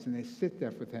own heads and they sit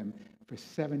there with him for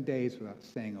 7 days without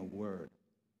saying a word.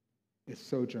 It's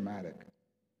so dramatic.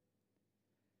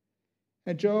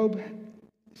 And Job,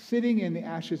 sitting in the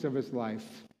ashes of his life,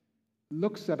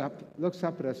 looks up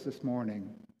at us this morning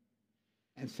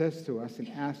and says to us and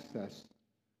asks us,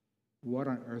 what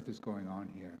on earth is going on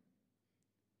here?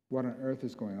 What on earth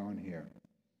is going on here?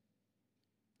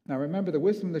 Now remember, the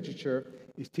wisdom literature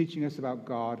is teaching us about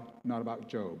God, not about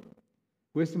Job.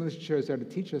 Wisdom literature is there to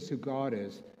teach us who God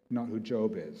is, not who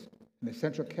Job is. And the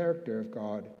central character of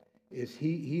God is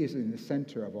he is in the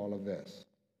center of all of this.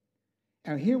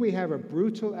 And here we have a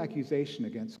brutal accusation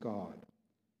against God,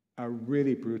 a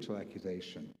really brutal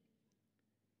accusation.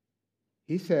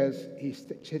 He says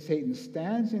Satan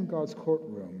stands in God's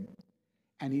courtroom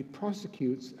and he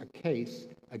prosecutes a case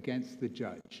against the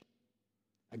judge,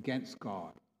 against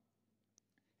God.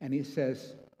 And he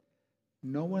says,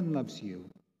 no one loves you,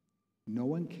 no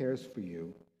one cares for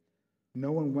you,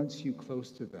 no one wants you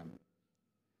close to them.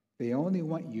 They only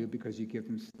want you because you give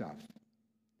them stuff.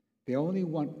 They only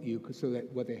want you so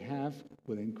that what they have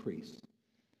will increase.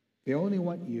 They only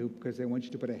want you because they want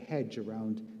you to put a hedge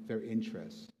around their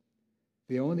interests.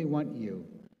 They only want you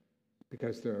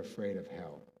because they're afraid of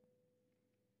hell.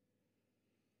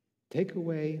 Take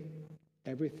away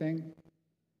everything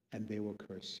and they will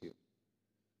curse you.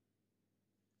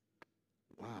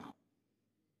 Wow.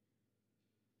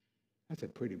 That's a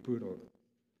pretty brutal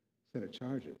set of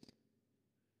charges.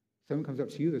 Someone comes up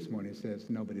to you this morning and says,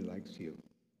 nobody likes you.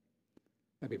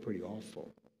 That'd be pretty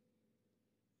awful.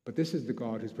 But this is the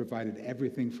God who's provided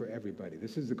everything for everybody.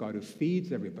 This is the God who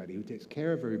feeds everybody, who takes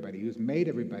care of everybody, who's made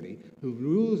everybody, who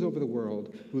rules over the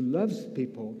world, who loves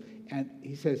people. And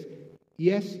he says,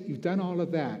 yes, you've done all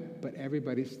of that, but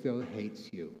everybody still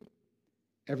hates you.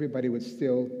 Everybody would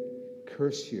still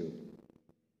curse you.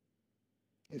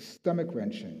 It's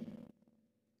stomach-wrenching.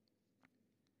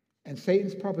 And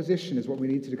Satan's proposition is what we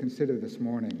need to consider this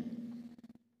morning.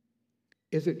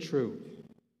 Is it true?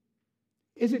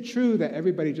 Is it true that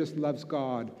everybody just loves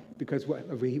God because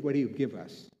what he would give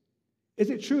us? Is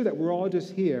it true that we're all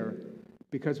just here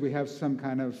because we have some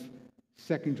kind of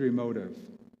secondary motive?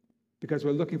 Because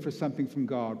we're looking for something from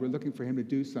God. We're looking for him to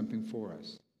do something for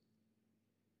us.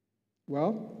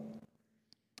 Well,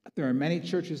 there are many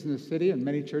churches in the city and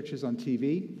many churches on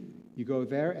TV. You go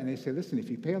there and they say, listen, if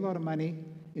you pay a lot of money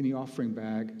in the offering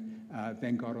bag,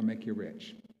 then God will make you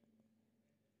rich.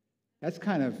 That's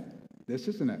kind of this,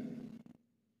 isn't it?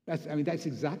 That's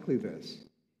exactly this.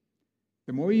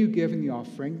 The more you give in the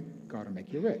offering, God will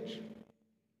make you rich.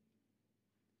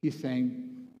 He's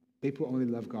saying people only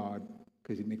love God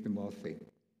because he'd make them wealthy.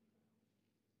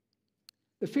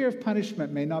 The fear of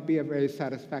punishment may not be a very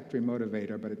satisfactory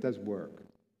motivator, but it does work.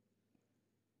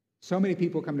 So many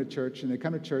people come to church, and they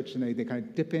kind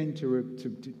of dip into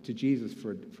to Jesus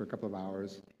for a couple of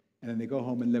hours, and then they go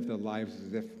home and live their lives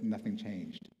as if nothing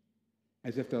changed,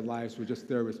 as if their lives were just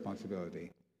their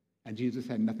responsibility, and Jesus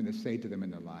had nothing to say to them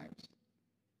in their lives.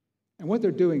 And what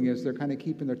they're doing is they're kind of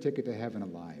keeping their ticket to heaven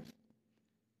alive.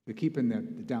 They're keeping the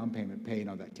down payment paid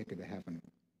on that ticket to heaven.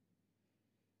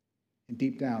 and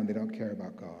deep down they don't care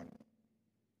about God.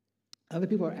 Other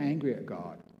people are angry at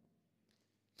God.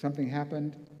 Something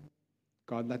happened,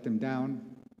 God let them down,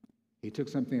 he took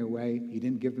something away, he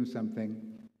didn't give them something.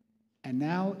 And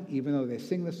now, even though they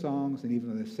sing the songs and even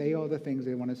though they say all the things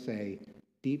they want to say,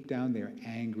 deep down they're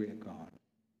angry at God.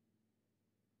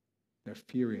 They're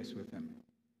furious with him.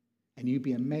 And you'd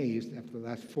be amazed after the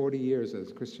last 40 years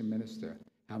as a Christian minister,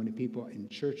 how many people in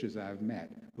churches I've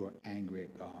met who are angry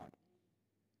at God.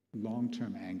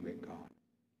 Long-term angry at God.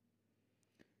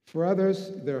 For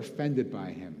others, they're offended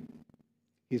by him.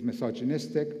 He's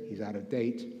misogynistic, he's out of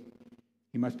date.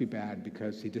 He must be bad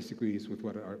because he disagrees with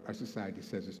what our society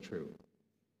says is true.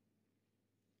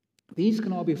 These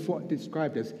can all be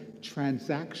described as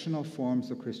transactional forms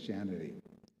of Christianity.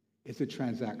 It's a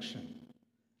transaction.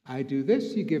 I do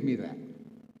this, you give me that.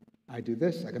 I do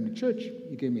this, I come to church,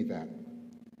 you give me that.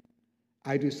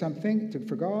 I do something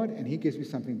for God, and he gives me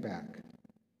something back.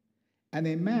 And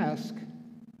they mask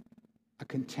a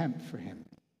contempt for him.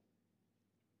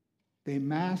 They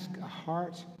mask a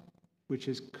heart which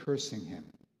is cursing him.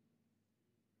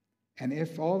 And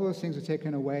if all those things are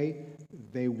taken away,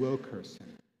 they will curse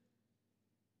him.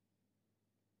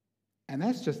 And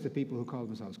that's just the people who call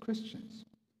themselves Christians.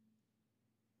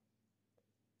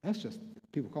 That's just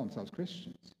people who call themselves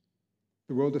Christians.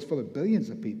 The world is full of billions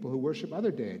of people who worship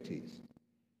other deities,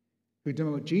 who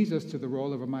demote Jesus to the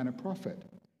role of a minor prophet.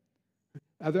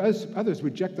 Others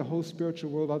reject the whole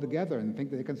spiritual world altogether and think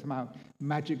that they can somehow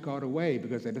magic God away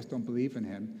because they just don't believe in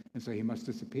him, and so he must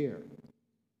disappear.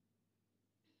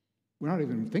 We're not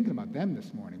even thinking about them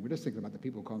this morning. We're just thinking about the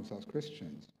people who call themselves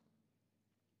Christians.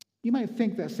 You might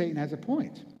think that Satan has a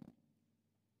point.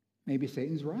 Maybe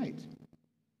Satan's right.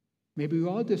 Maybe we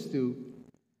all just do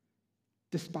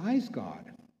despise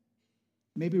God.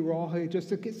 Maybe we're all here just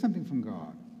to get something from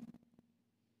God.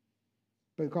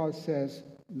 But God says,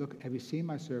 look, have you seen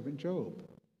my servant Job?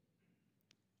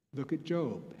 Look at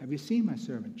Job. Have you seen my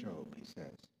servant Job? He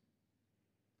says.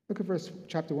 Look at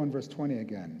chapter 1, verse 20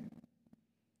 again.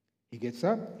 He gets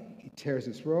up, he tears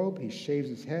his robe, he shaves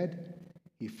his head,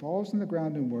 he falls on the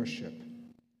ground in worship.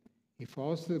 He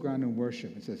falls to the ground in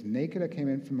worship. It says, naked I came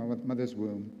in from my mother's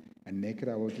womb, and naked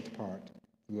I will depart.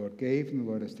 The Lord gave, and the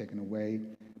Lord has taken away.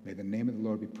 May the name of the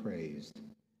Lord be praised.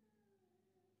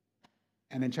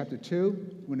 And in chapter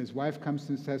 2, when his wife comes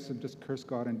and says to him, just curse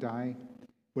God and die,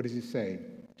 what does he say?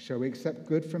 Shall we accept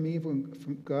good from evil and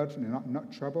from God and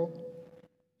not trouble?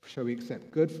 Shall we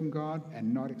accept good from God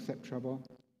and not accept trouble?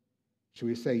 Shall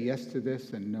we say yes to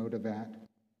this and no to that?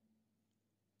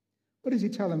 What does he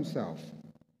tell himself?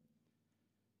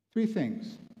 3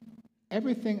 things.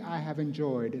 Everything I have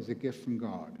enjoyed is a gift from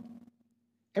God.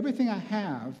 Everything I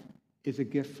have is a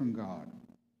gift from God.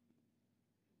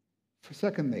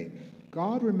 Secondly,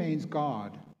 God remains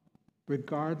God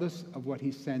regardless of what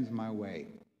he sends my way.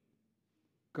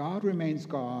 God remains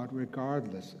God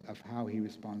regardless of how he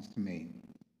responds to me.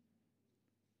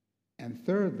 And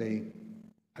thirdly,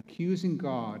 accusing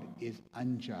God is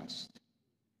unjust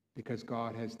because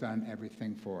God has done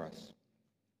everything for us.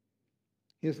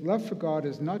 His love for God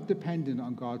is not dependent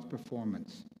on God's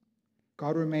performance.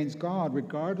 God remains God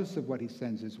regardless of what he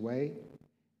sends his way,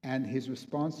 and his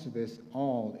response to this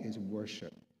all is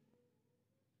worship.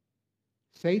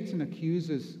 Satan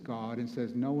accuses God and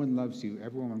says, no one loves you,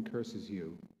 everyone curses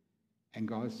you. And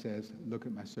God says, look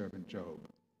at my servant Job.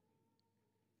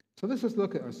 So let's just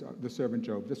look at the servant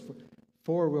Job, just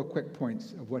 4 real quick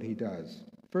points of what he does.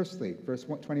 Firstly, verse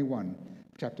 21,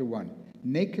 chapter 1,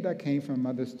 naked I came from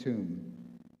mother's tomb,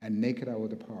 and naked I will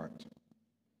depart.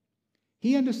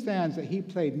 He understands that he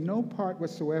played no part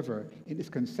whatsoever in his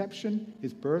conception,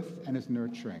 his birth, and his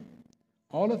nurturing.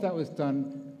 All of that was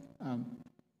done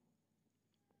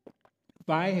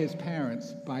by his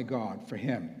parents, by God, for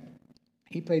him.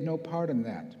 He played no part in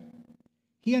that.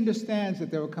 He understands that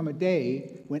there will come a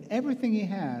day when everything he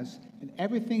has and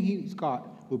everything he's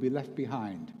got will be left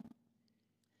behind.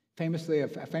 Famously, a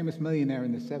famous billionaire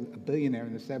in the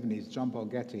 70s, John Paul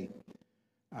Getty,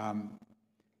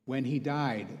 when he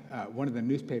died, one of the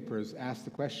newspapers asked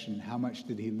the question, how much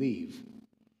did he leave?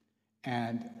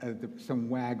 And some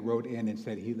wag wrote in and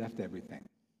said, he left everything.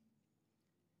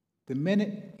 The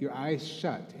minute your eyes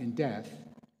shut in death,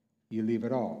 you leave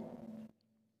it all.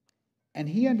 And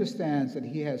he understands that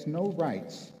he has no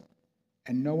rights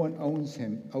and no one owes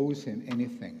him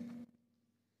anything.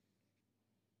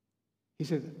 He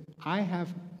says, I have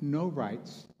no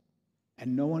rights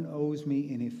and no one owes me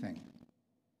anything.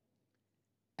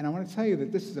 And I want to tell you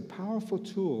that this is a powerful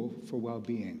tool for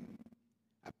well-being.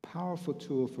 A powerful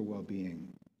tool for well-being.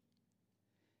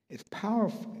 It's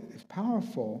powerful,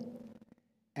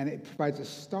 and it provides a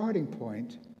starting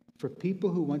point for people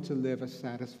who want to live a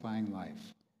satisfying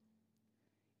life.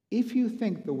 If you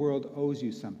think the world owes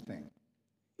you something,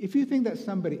 if you think that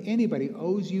anybody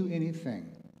owes you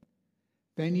anything,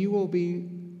 then you will be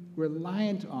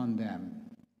reliant on them,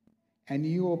 and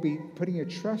you will be putting your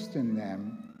trust in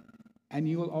them, and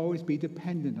you will always be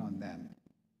dependent on them.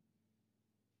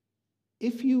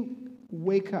 If you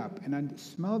wake up and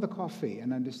smell the coffee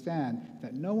and understand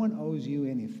that no one owes you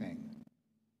anything,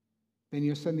 then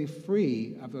you're suddenly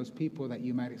free of those people that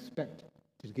you might expect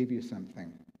to give you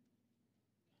something.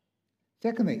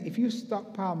 Secondly, if you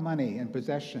stockpile money and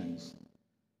possessions,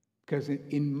 because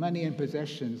in money and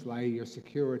possessions lie your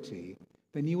security,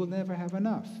 then you will never have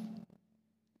enough.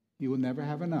 You will never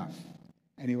have enough,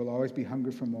 and you will always be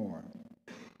hungry for more.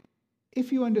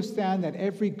 If you understand that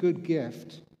every good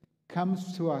gift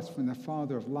comes to us from the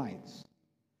Father of lights,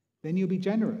 then you'll be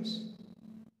generous,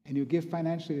 and you give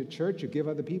financially to church, you give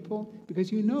other people,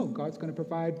 because you know God's going to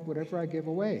provide whatever I give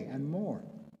away and more.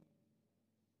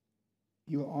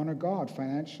 You will honor God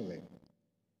financially.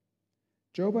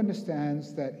 Job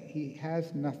understands that he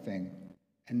has nothing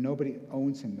and nobody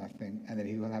owns him nothing, and that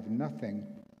he will have nothing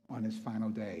on his final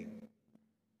day.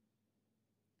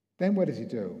 Then what does he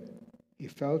do? He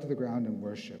fell to the ground in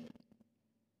worship.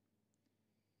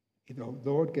 The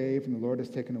Lord gave and the Lord has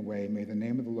taken away. May the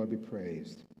name of the Lord be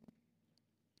praised.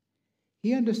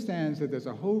 He understands that there's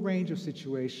a whole range of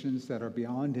situations that are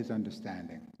beyond his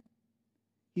understanding.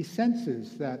 He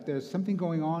senses that there's something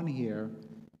going on here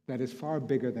that is far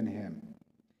bigger than him.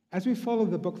 As we follow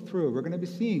the book through, we're going to be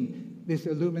seeing this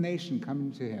illumination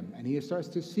coming to him, and he starts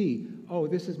to see, oh,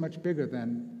 this is much bigger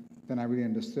than I really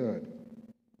understood.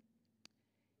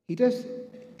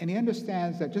 And he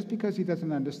understands that just because he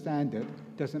doesn't understand it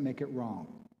doesn't make it wrong.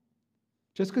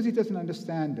 Just because he doesn't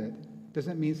understand it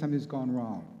doesn't mean something's gone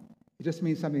wrong. It just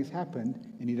means something's happened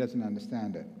and he doesn't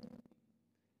understand it.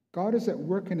 God is at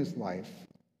work in his life,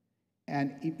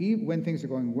 and when things are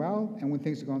going well and when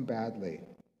things are going badly.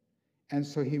 And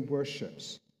so he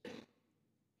worships.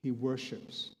 He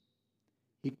worships.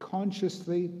 He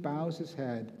consciously bows his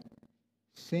head,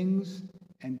 sings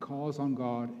and calls on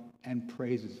God and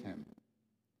praises him.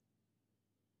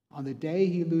 On the day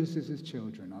he loses his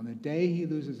children, on the day he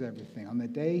loses everything, on the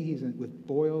day he's with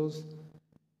boils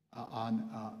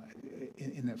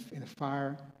in the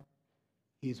fire,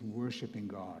 he's worshiping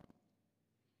God.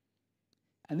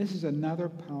 And this is another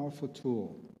powerful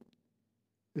tool.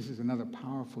 This is another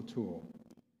powerful tool.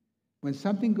 When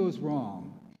something goes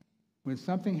wrong, when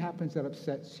something happens that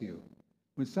upsets you,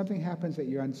 when something happens that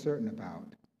you're uncertain about,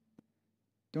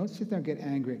 don't sit there and get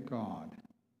angry at God,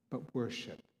 but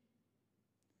worship.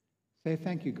 Say,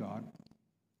 thank you, God,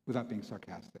 without being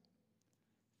sarcastic.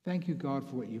 Thank you, God,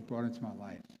 for what you've brought into my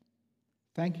life.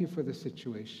 Thank you for the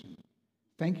situation.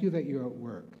 Thank you that you're at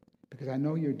work, because I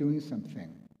know you're doing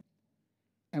something.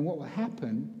 And what will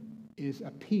happen is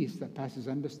a peace that passes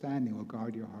understanding will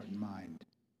guard your heart and mind.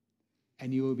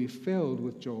 And you will be filled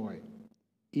with joy,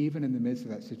 even in the midst of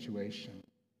that situation.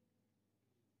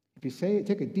 If you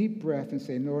take a deep breath and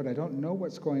say, Lord, I don't know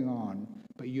what's going on,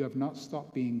 but you have not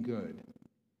stopped being good.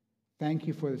 Thank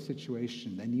you for the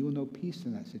situation. Then you will know peace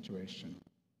in that situation.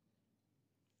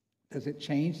 Does it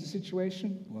change the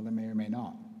situation? Well, it may or may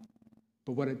not.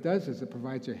 But what it does is it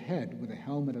provides your head with a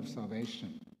helmet of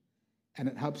salvation. And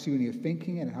it helps you in your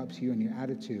thinking, and it helps you in your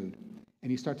attitude.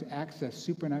 And you start to access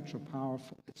supernatural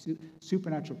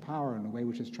power in a way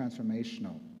which is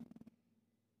transformational.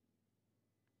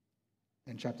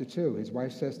 In chapter 2, his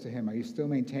wife says to him, are you still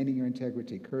maintaining your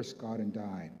integrity? Curse God and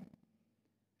die.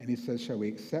 And he says, shall we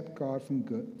accept God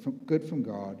good from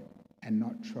God and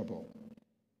not trouble?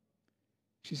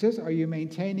 She says, are you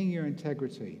maintaining your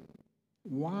integrity?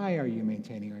 Why are you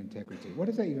maintaining your integrity? What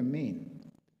does that even mean?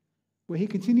 Well, he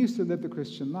continues to live the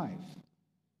Christian life.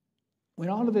 When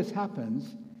all of this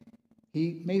happens,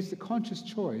 he makes the conscious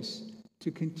choice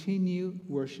to continue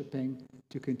worshiping,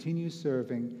 to continue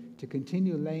serving, to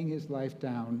continue laying his life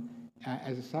down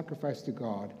as a sacrifice to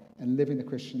God and living the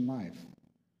Christian life.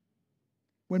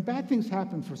 When bad things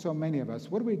happen for so many of us,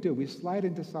 what do? We slide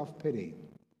into self-pity.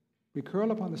 We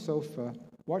curl up on the sofa,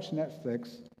 watch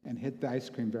Netflix, and hit the ice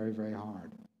cream very, very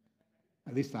hard.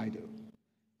 At least I do.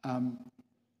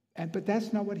 But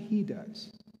that's not what he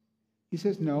does. He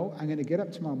says, no, I'm going to get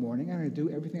up tomorrow morning. I'm going to do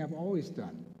everything I've always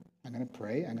done. I'm going to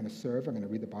pray. I'm going to serve. I'm going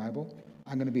to read the Bible.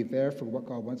 I'm going to be there for what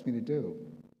God wants me to do.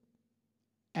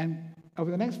 And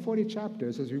over the next 40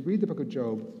 chapters, as we read the book of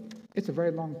Job, it's a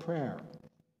very long prayer.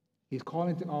 He's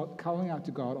calling out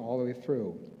to God all the way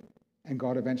through, and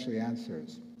God eventually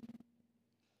answers.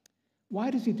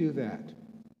 Why does he do that?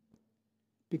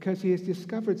 Because he has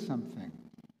discovered something,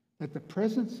 that the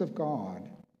presence of God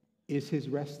is his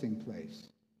resting place.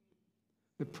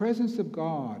 The presence of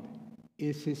God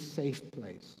is his safe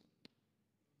place.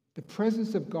 The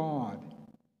presence of God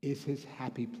is his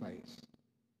happy place.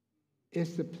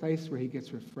 It's the place where he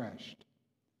gets refreshed.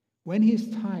 When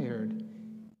he's tired,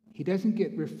 he doesn't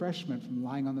get refreshment from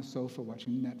lying on the sofa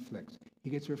watching Netflix. He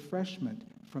gets refreshment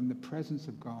from the presence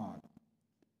of God.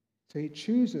 So he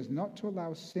chooses not to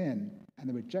allow sin and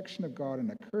the rejection of God and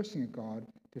the cursing of God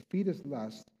to feed his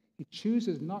lust. He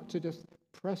chooses not to just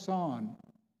press on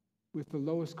with the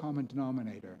lowest common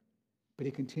denominator, but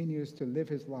he continues to live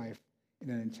his life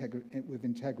with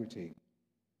integrity.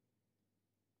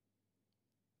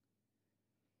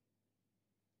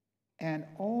 And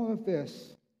all of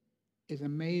this is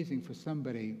amazing for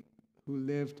somebody who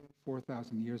lived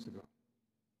 4,000 years ago.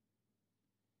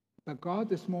 But God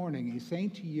this morning, he's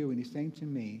saying to you and he's saying to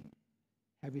me,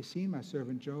 have you seen my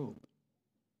servant Job?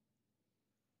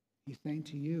 He's saying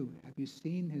to you, have you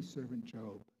seen his servant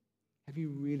Job? Have you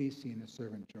really seen his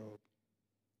servant Job?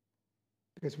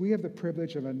 Because we have the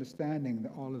privilege of understanding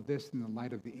all of this in the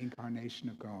light of the incarnation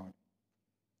of God.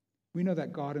 We know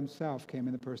that God himself came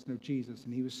in the person of Jesus,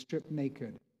 and he was stripped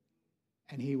naked,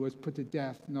 and he was put to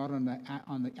death not on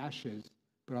the ashes,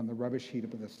 but on the rubbish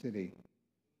heap of the city.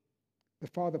 The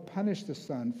Father punished the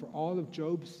Son for all of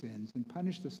Job's sins and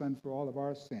punished the Son for all of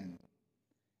our sins.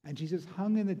 And Jesus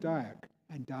hung in the dark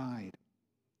and died.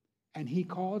 And he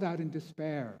called out in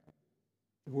despair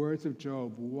the words of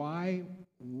Job, why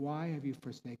have you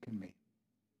forsaken me?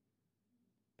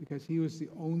 Because he was the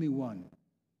only one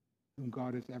whom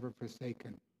God has ever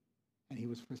forsaken. And he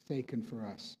was forsaken for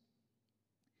us.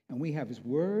 And we have his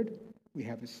word, we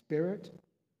have his spirit,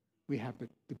 we have the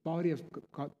body of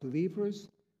God believers,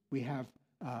 we have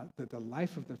the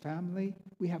life of the family.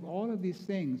 We have all of these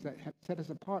things that have set us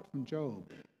apart from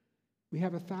Job. We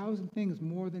have 1,000 things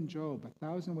more than Job,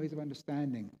 1,000 ways of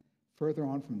understanding further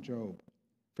on from Job.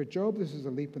 For Job, this is a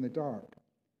leap in the dark.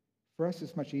 For us,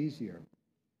 it's much easier.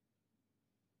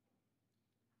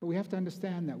 But we have to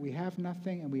understand that we have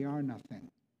nothing and we are nothing.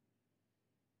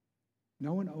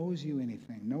 No one owes you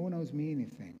anything. No one owes me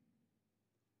anything.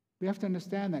 We have to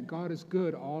understand that God is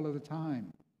good all of the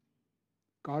time.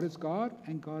 God is God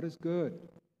and God is good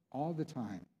all the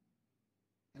time.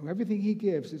 And everything he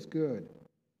gives is good.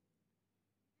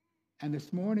 And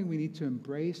this morning we need to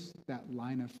embrace that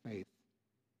line of faith.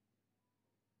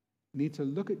 We need to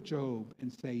look at Job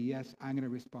and say, yes, I'm going to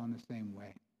respond the same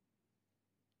way.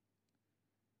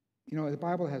 You know, the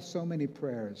Bible has so many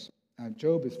prayers.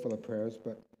 Job is full of prayers,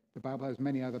 but the Bible has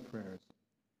many other prayers.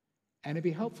 And it'd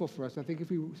be helpful for us, I think,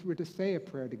 if we were to say a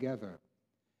prayer together.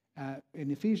 In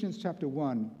Ephesians chapter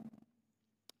 1,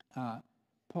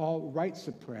 Paul writes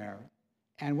a prayer.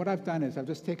 And what I've done is I've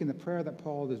just taken the prayer that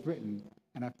Paul has written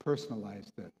and I've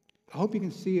personalized it. I hope you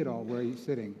can see it all where he's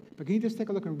sitting. But can you just take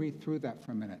a look and read through that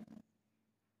for a minute?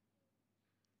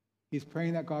 He's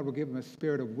praying that God will give him a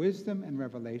spirit of wisdom and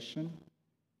revelation,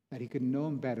 that he could know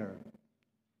him better,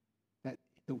 that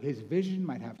his vision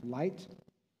might have light,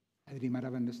 and that he might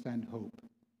have understand hope.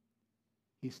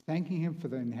 He's thanking him for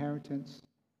the inheritance,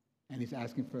 and he's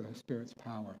asking for the Spirit's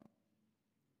power.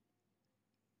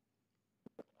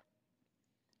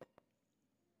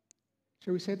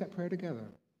 Shall we say that prayer together?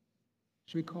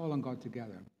 Should we call on God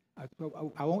together?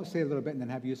 I won't say a little bit and then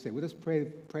have you say it. We'll just pray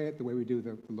it the way we do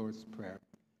the Lord's Prayer.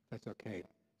 That's okay.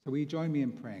 So will you join me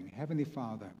in praying? Heavenly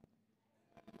Father,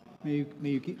 may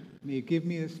you give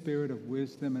me a spirit of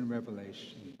wisdom and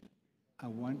revelation. I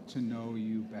want to know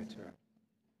you better.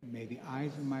 May the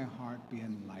eyes of my heart be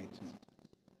enlightened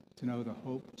to know the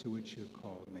hope to which you have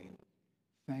called me.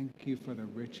 Thank you for the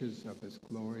riches of this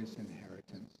glorious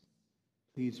inheritance.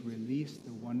 Please release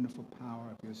the wonderful power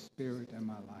of your Spirit in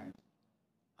my life.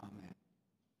 Amen.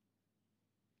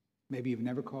 Maybe you've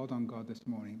never called on God this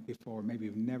morning before. Maybe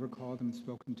you've never called him and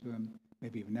spoken to him.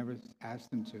 Maybe you've never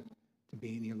asked him to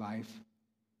be in your life.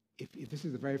 If this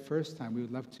is the very first time, we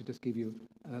would love to just give you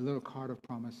a little card of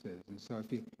promises. And so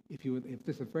if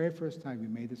this is the very first time you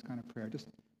made this kind of prayer, just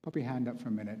pop your hand up for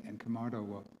a minute, and Camardo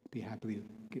will be happily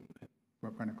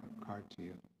run a card to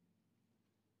you.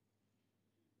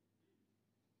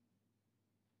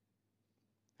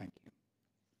 Thank you.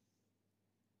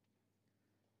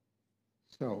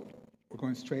 So we're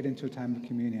going straight into a time of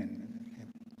communion.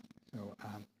 So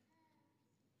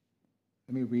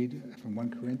let me read from 1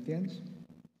 Corinthians.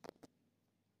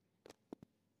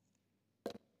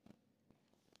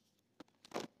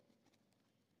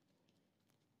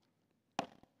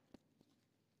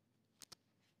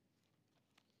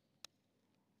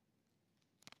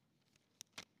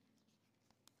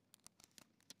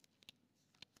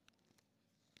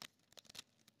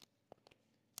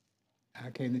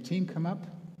 Okay, and the team come up.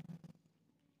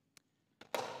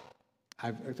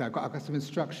 I've got some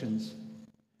instructions.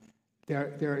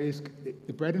 There is,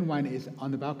 the bread and wine is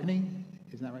on the balcony.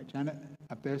 Isn't that right, Janet?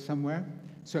 Up there somewhere.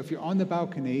 So if you're on the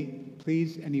balcony,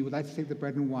 please, and you would like to take the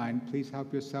bread and wine, please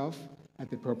help yourself at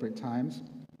the appropriate times.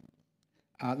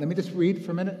 Let me just read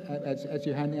for a minute as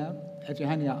you're handing out. As you're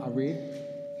handing out, I'll read.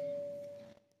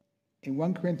 In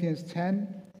 1 Corinthians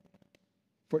 10,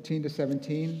 14 to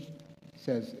 17, it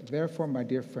says, "Therefore, my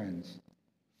dear friends,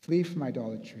 flee from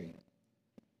idolatry.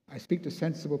 I speak to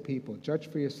sensible people. Judge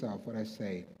for yourself what I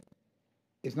say.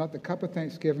 Is not the cup of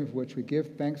thanksgiving for which we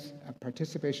give thanks a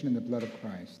participation in the blood of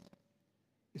Christ?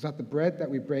 Is not the bread that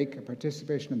we break a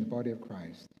participation in the body of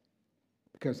Christ?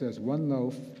 Because there's one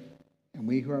loaf, and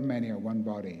we who are many are one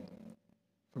body,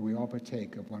 for we all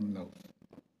partake of one loaf."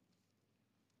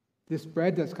 This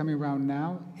bread that's coming around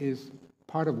now is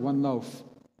part of one loaf,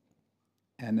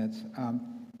 and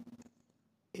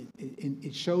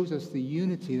it shows us the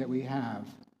unity that we have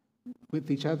with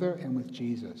each other and with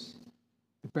Jesus.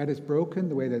 The bread is broken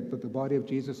the way that the body of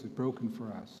Jesus is broken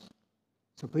for us.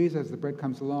 So please, as the bread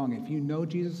comes along, if you know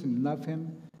Jesus and love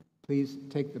him, please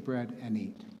take the bread and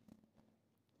eat.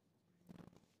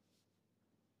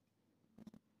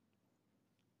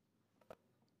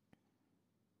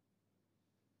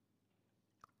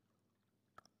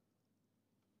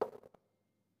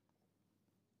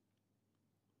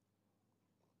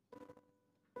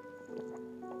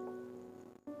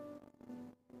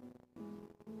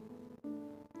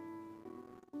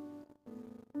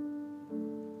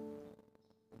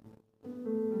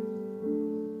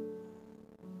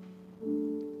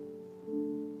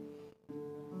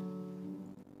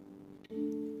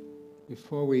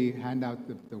 Before we hand out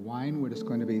the wine, I'm going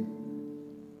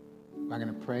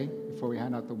to pray before we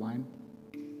hand out the wine.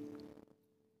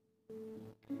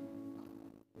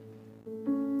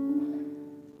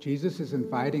 Jesus is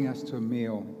inviting us to a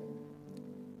meal.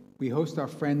 We host our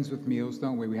friends with meals,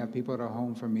 don't we? We have people at our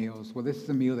home for meals. Well, this is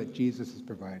a meal that Jesus is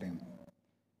providing.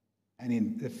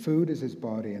 And the food is his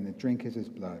body and the drink is his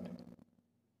blood.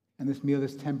 And this meal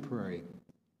is temporary.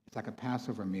 It's like a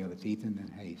Passover meal. It's eaten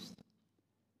in haste.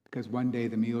 Because one day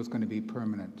the meal is going to be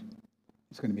permanent.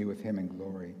 It's going to be with him in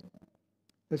glory.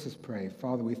 Let's just pray.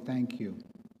 Father, we thank you.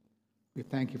 We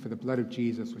thank you for the blood of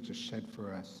Jesus which is shed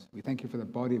for us. We thank you for the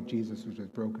body of Jesus which is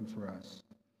broken for us.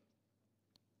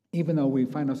 Even though we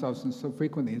find ourselves so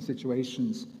frequently in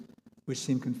situations which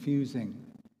seem confusing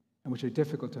and which are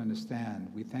difficult to understand,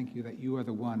 we thank you that you are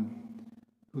the one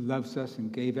who loves us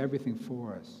and gave everything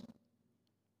for us.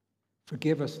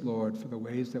 Forgive us, Lord, for the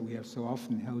ways that we have so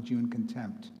often held you in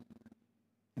contempt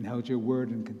and held your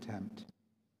word in contempt.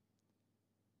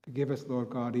 Forgive us, Lord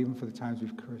God, even for the times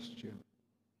we've cursed you.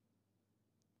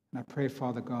 And I pray,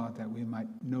 Father God, that we might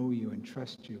know you and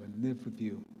trust you and live with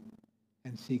you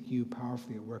and seek you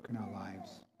powerfully at work in our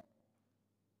lives.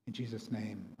 In Jesus'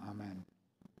 name, amen.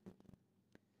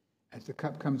 As the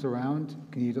cup comes around,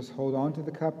 can you just hold on to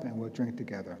the cup and we'll drink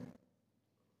together.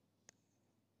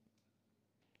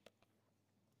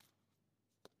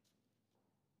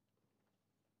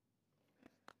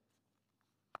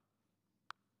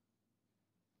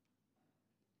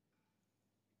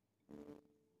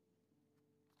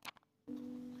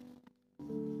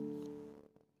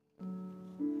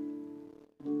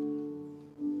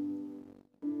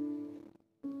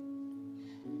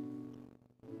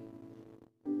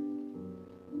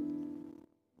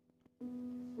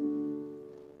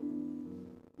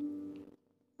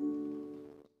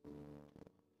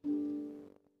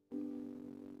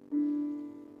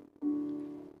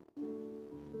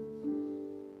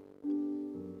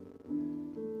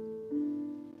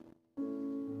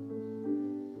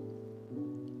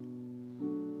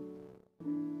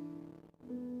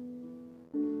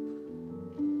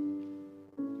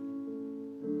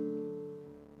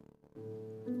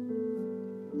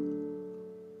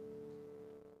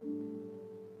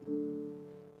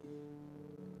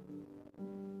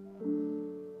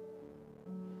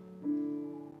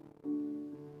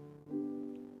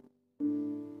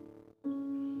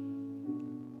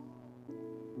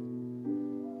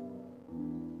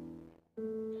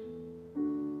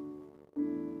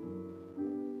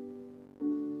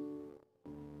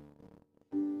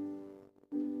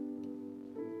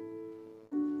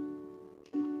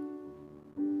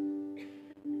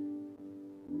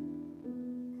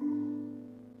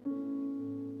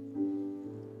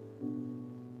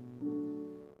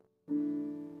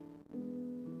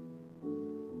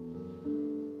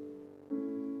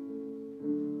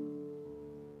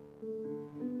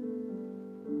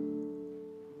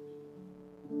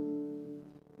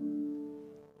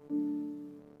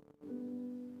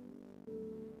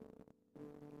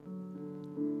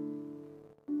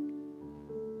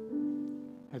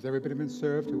 Has everybody been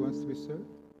served who wants to be served?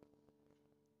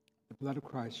 The blood of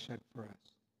Christ shed for us.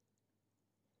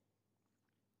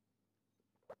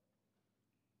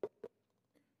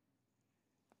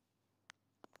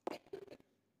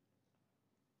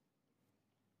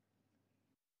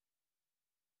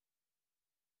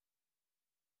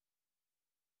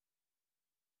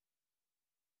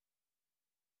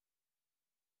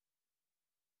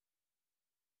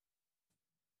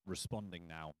 Responding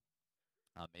now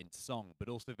in song, but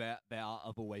also there are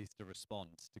other ways to respond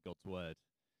to God's word.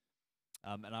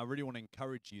 And I really want to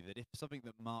encourage you that if something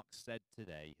that Mark said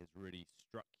today has really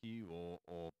struck you,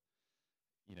 or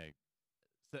you know,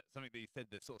 something that he said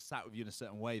that sort of sat with you in a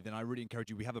certain way, then I really encourage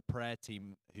you. We have a prayer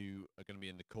team who are going to be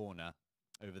in the corner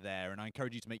over there, and I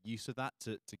encourage you to make use of that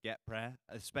to get prayer,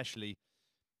 especially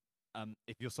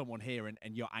if you're someone here and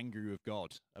you're angry with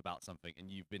God about something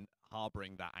and you've been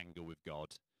harboring that anger with God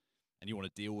and you want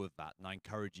to deal with that, and I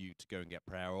encourage you to go and get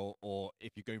prayer. Or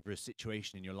if you're going through a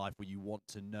situation in your life where you want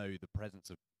to know the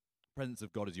presence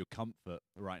of God as your comfort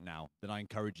right now, then I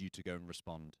encourage you to go and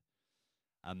respond.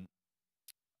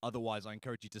 Otherwise, I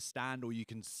encourage you to stand, or you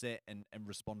can sit and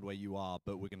respond where you are,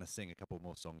 but we're going to sing a couple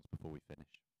more songs before we finish.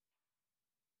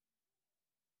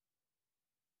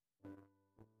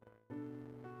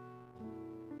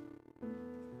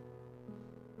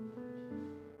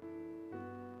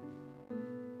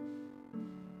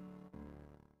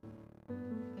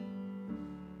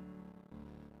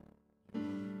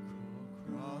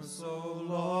 So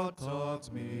Lord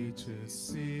taught me to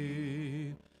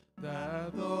see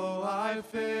that though I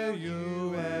fail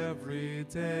you every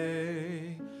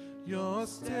day, your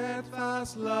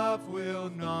steadfast love will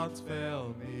not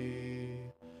fail me,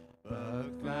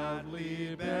 but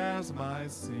gladly bears my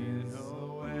sins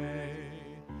away.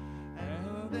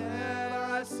 And then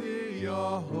I see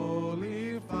your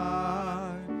holy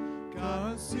fire,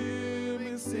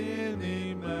 consuming sin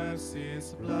in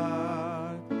mercy's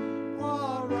blood.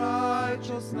 For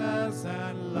righteousness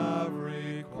and love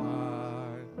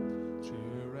required to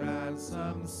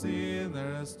ransom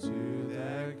sinners to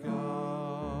their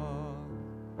God.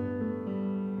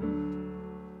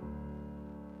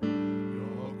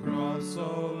 Your cross,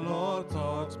 O Lord,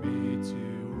 taught me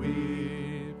to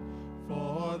weep,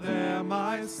 for there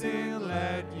my sin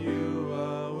led you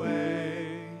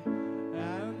away,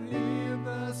 and in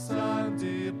the sun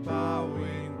deep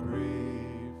bowing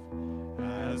grief,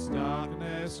 as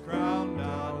darkness crowned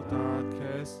our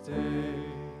darkest day.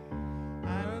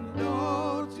 And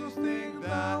don't you think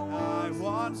that I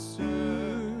once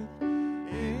stood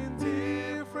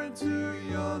indifferent to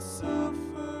your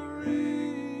suffering,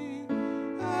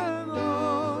 and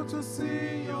oh, to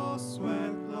see your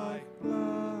sweat like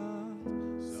blood,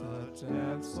 such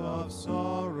depths of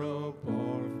sorrow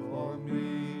poured for me.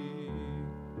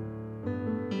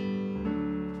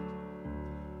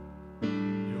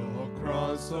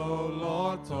 So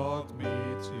Lord taught me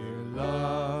to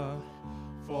love,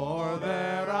 for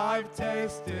there I've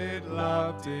tasted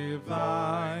love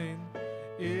divine.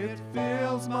 It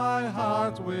fills my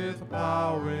heart with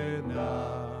power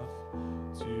enough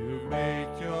to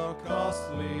make your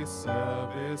costly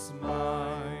service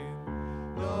mine.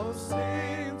 No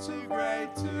sin too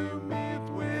great to meet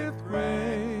with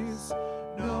grace,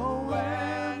 no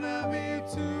enemy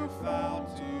too foul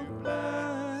to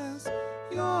bless.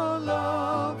 Your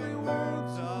loving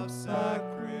words of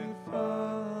sacrifice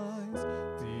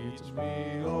teach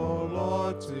me, O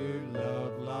Lord, to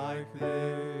love like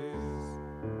this.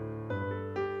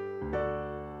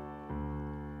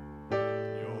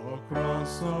 Your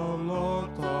cross, O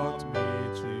Lord, taught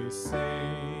me to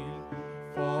sing,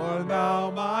 for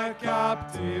now my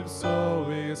captive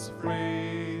soul is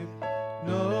free.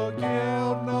 No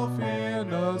guilt, no fear,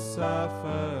 no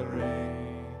suffering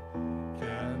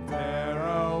tear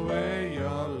away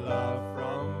your love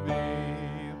from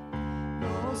me.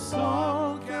 No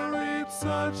song can reach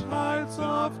such heights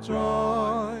of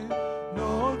joy,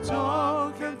 no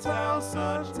tongue can tell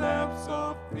such depths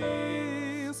of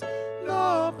peace.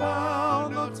 No power,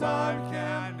 no time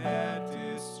can e'er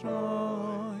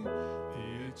destroy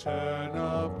the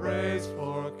eternal praise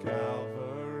for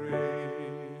Calvary.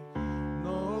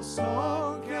 No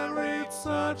song can reach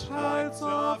such heights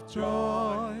of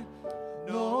joy,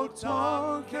 no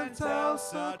tongue can tell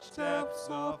such depths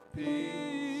of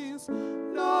peace.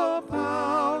 No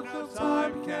power, no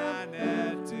time can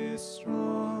e'er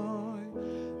destroy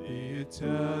the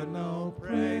eternal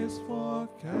praise for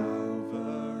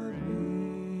Calvary.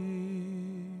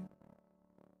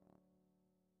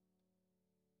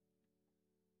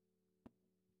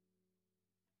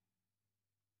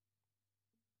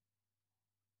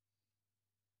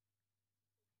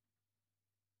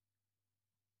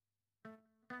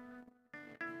 In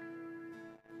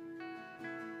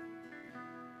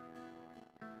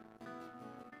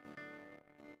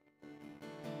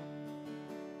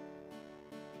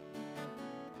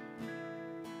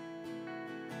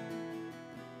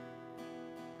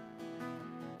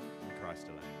Christ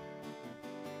alone.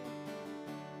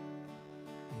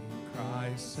 In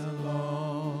Christ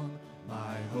alone,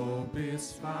 my hope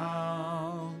is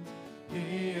found.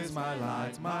 He is my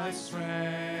light, my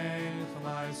strength,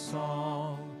 my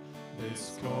song.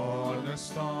 This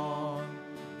cornerstone,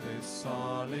 this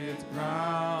solid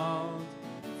ground,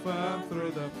 firm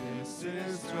through the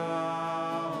fiercest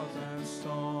drought and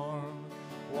storm.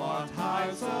 What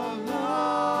heights of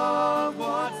love,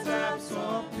 what depths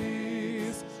of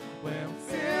peace, when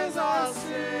fears are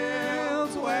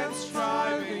stilled, when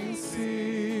striving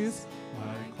cease.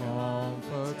 My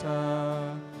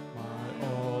comforter, my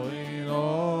all in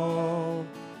all,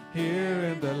 here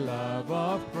in the love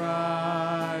of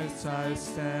Christ I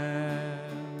stand.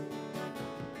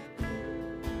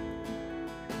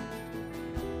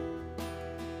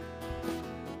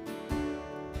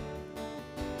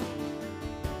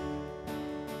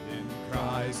 In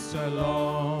Christ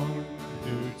alone,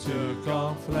 who took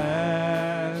on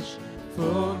flesh,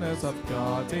 fullness of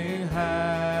God in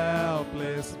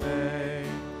helpless babe,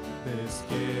 this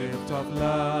gift of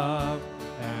love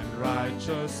and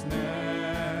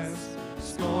righteousness,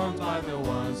 scorned by the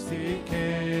ones he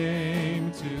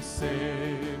came to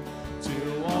save.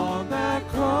 To on that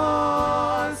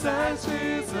cross as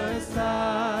Jesus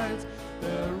died,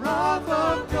 the wrath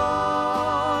of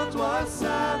God was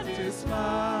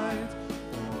satisfied.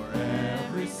 For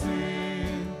every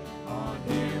sin on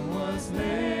him was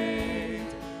laid,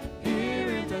 here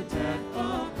in the death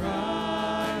of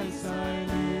Christ I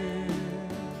live.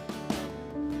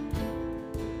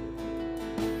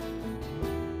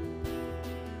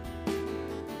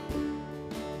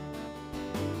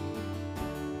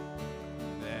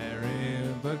 There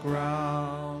in the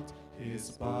ground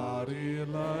his body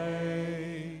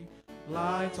lay,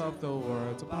 light of the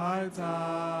world by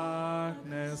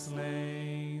darkness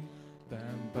slain,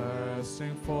 then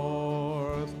bursting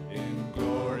forth in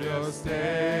glorious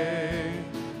day,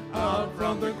 up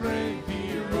from the grave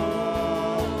he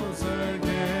rose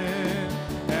again,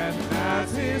 and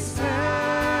as he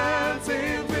stands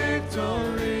in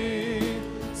victory,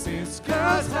 since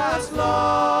curse has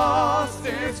lost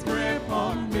its grip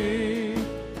on me,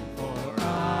 for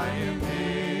I am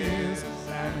his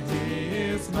and he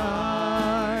is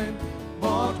mine,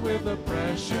 bought with the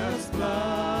precious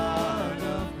blood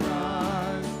of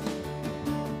Christ.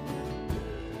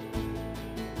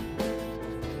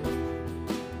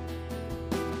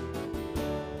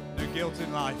 No guilt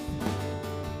in life.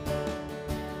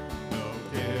 No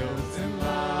guilt in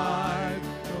life,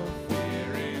 no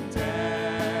fear in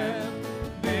death.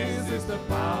 This is the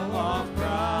power of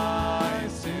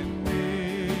Christ in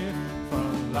me.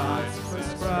 From life's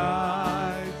first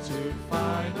bride to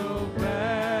final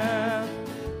breath,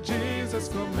 Jesus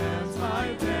commands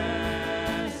my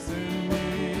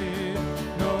destiny.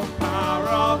 No power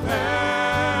of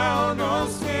hell, no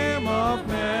scheme of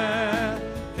man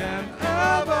can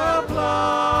ever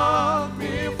pluck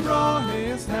me from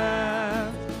his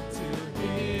hand till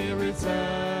he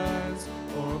returns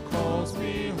or calls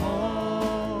me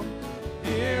home.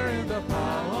 Here in the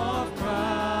power of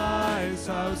Christ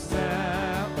I'll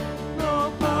stand.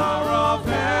 No power of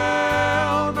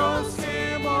hell, no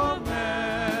scheme of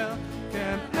man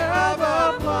can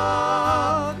ever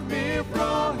pluck me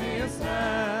from his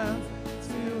hand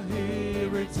till he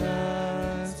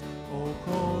returns or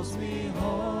calls me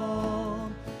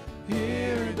home.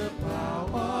 Here in the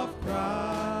power of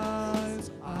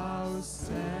Christ I'll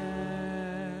stand.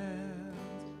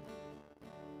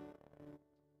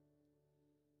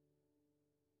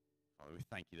 Father, we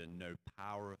thank you that no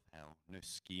power of hell, no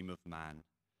scheme of man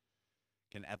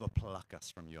can ever pluck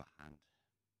us from your hand.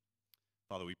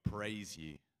 Father, we praise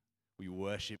you. We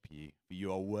worship you, for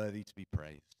you are worthy to be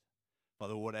praised.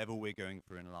 Father, whatever we're going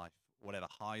through in life, whatever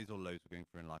highs or lows we're going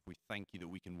through in life, we thank you that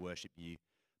we can worship you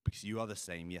because you are the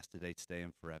same yesterday, today,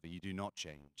 and forever. You do not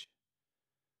change.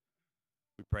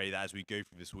 We pray that as we go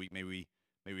through this week, may we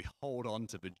hold on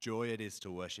to the joy it is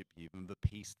to worship you and the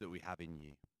peace that we have in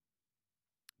you.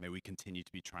 May we continue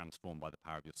to be transformed by the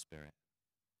power of your Spirit.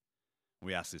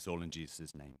 We ask this all in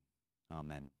Jesus' name.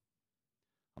 Amen.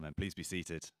 Amen. Please be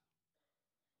seated.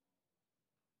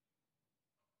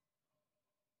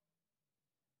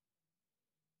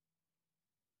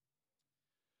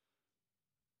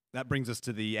 That brings us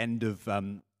to the end of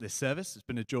this service. It's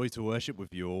been a joy to worship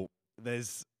with you all. We're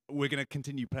going to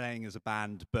continue playing as a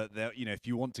band, but if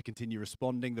you want to continue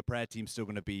responding, the prayer team's still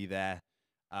going to be there.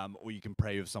 or you can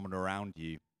pray with someone around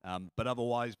you. But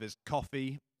otherwise, there's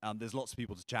coffee. There's lots of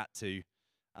people to chat to.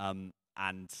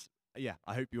 And yeah,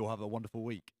 I hope you all have a wonderful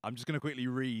week. I'm just going to quickly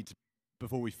read,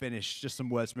 before we finish, just some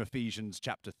words from Ephesians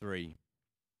chapter 3.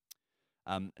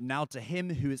 Now to him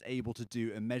who is able to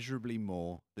do immeasurably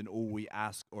more than all we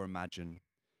ask or imagine,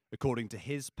 according to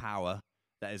his power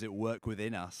that is at work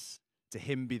within us, to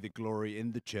him be the glory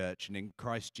in the church and in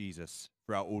Christ Jesus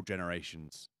throughout all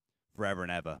generations, forever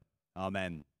and ever.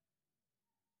 Amen.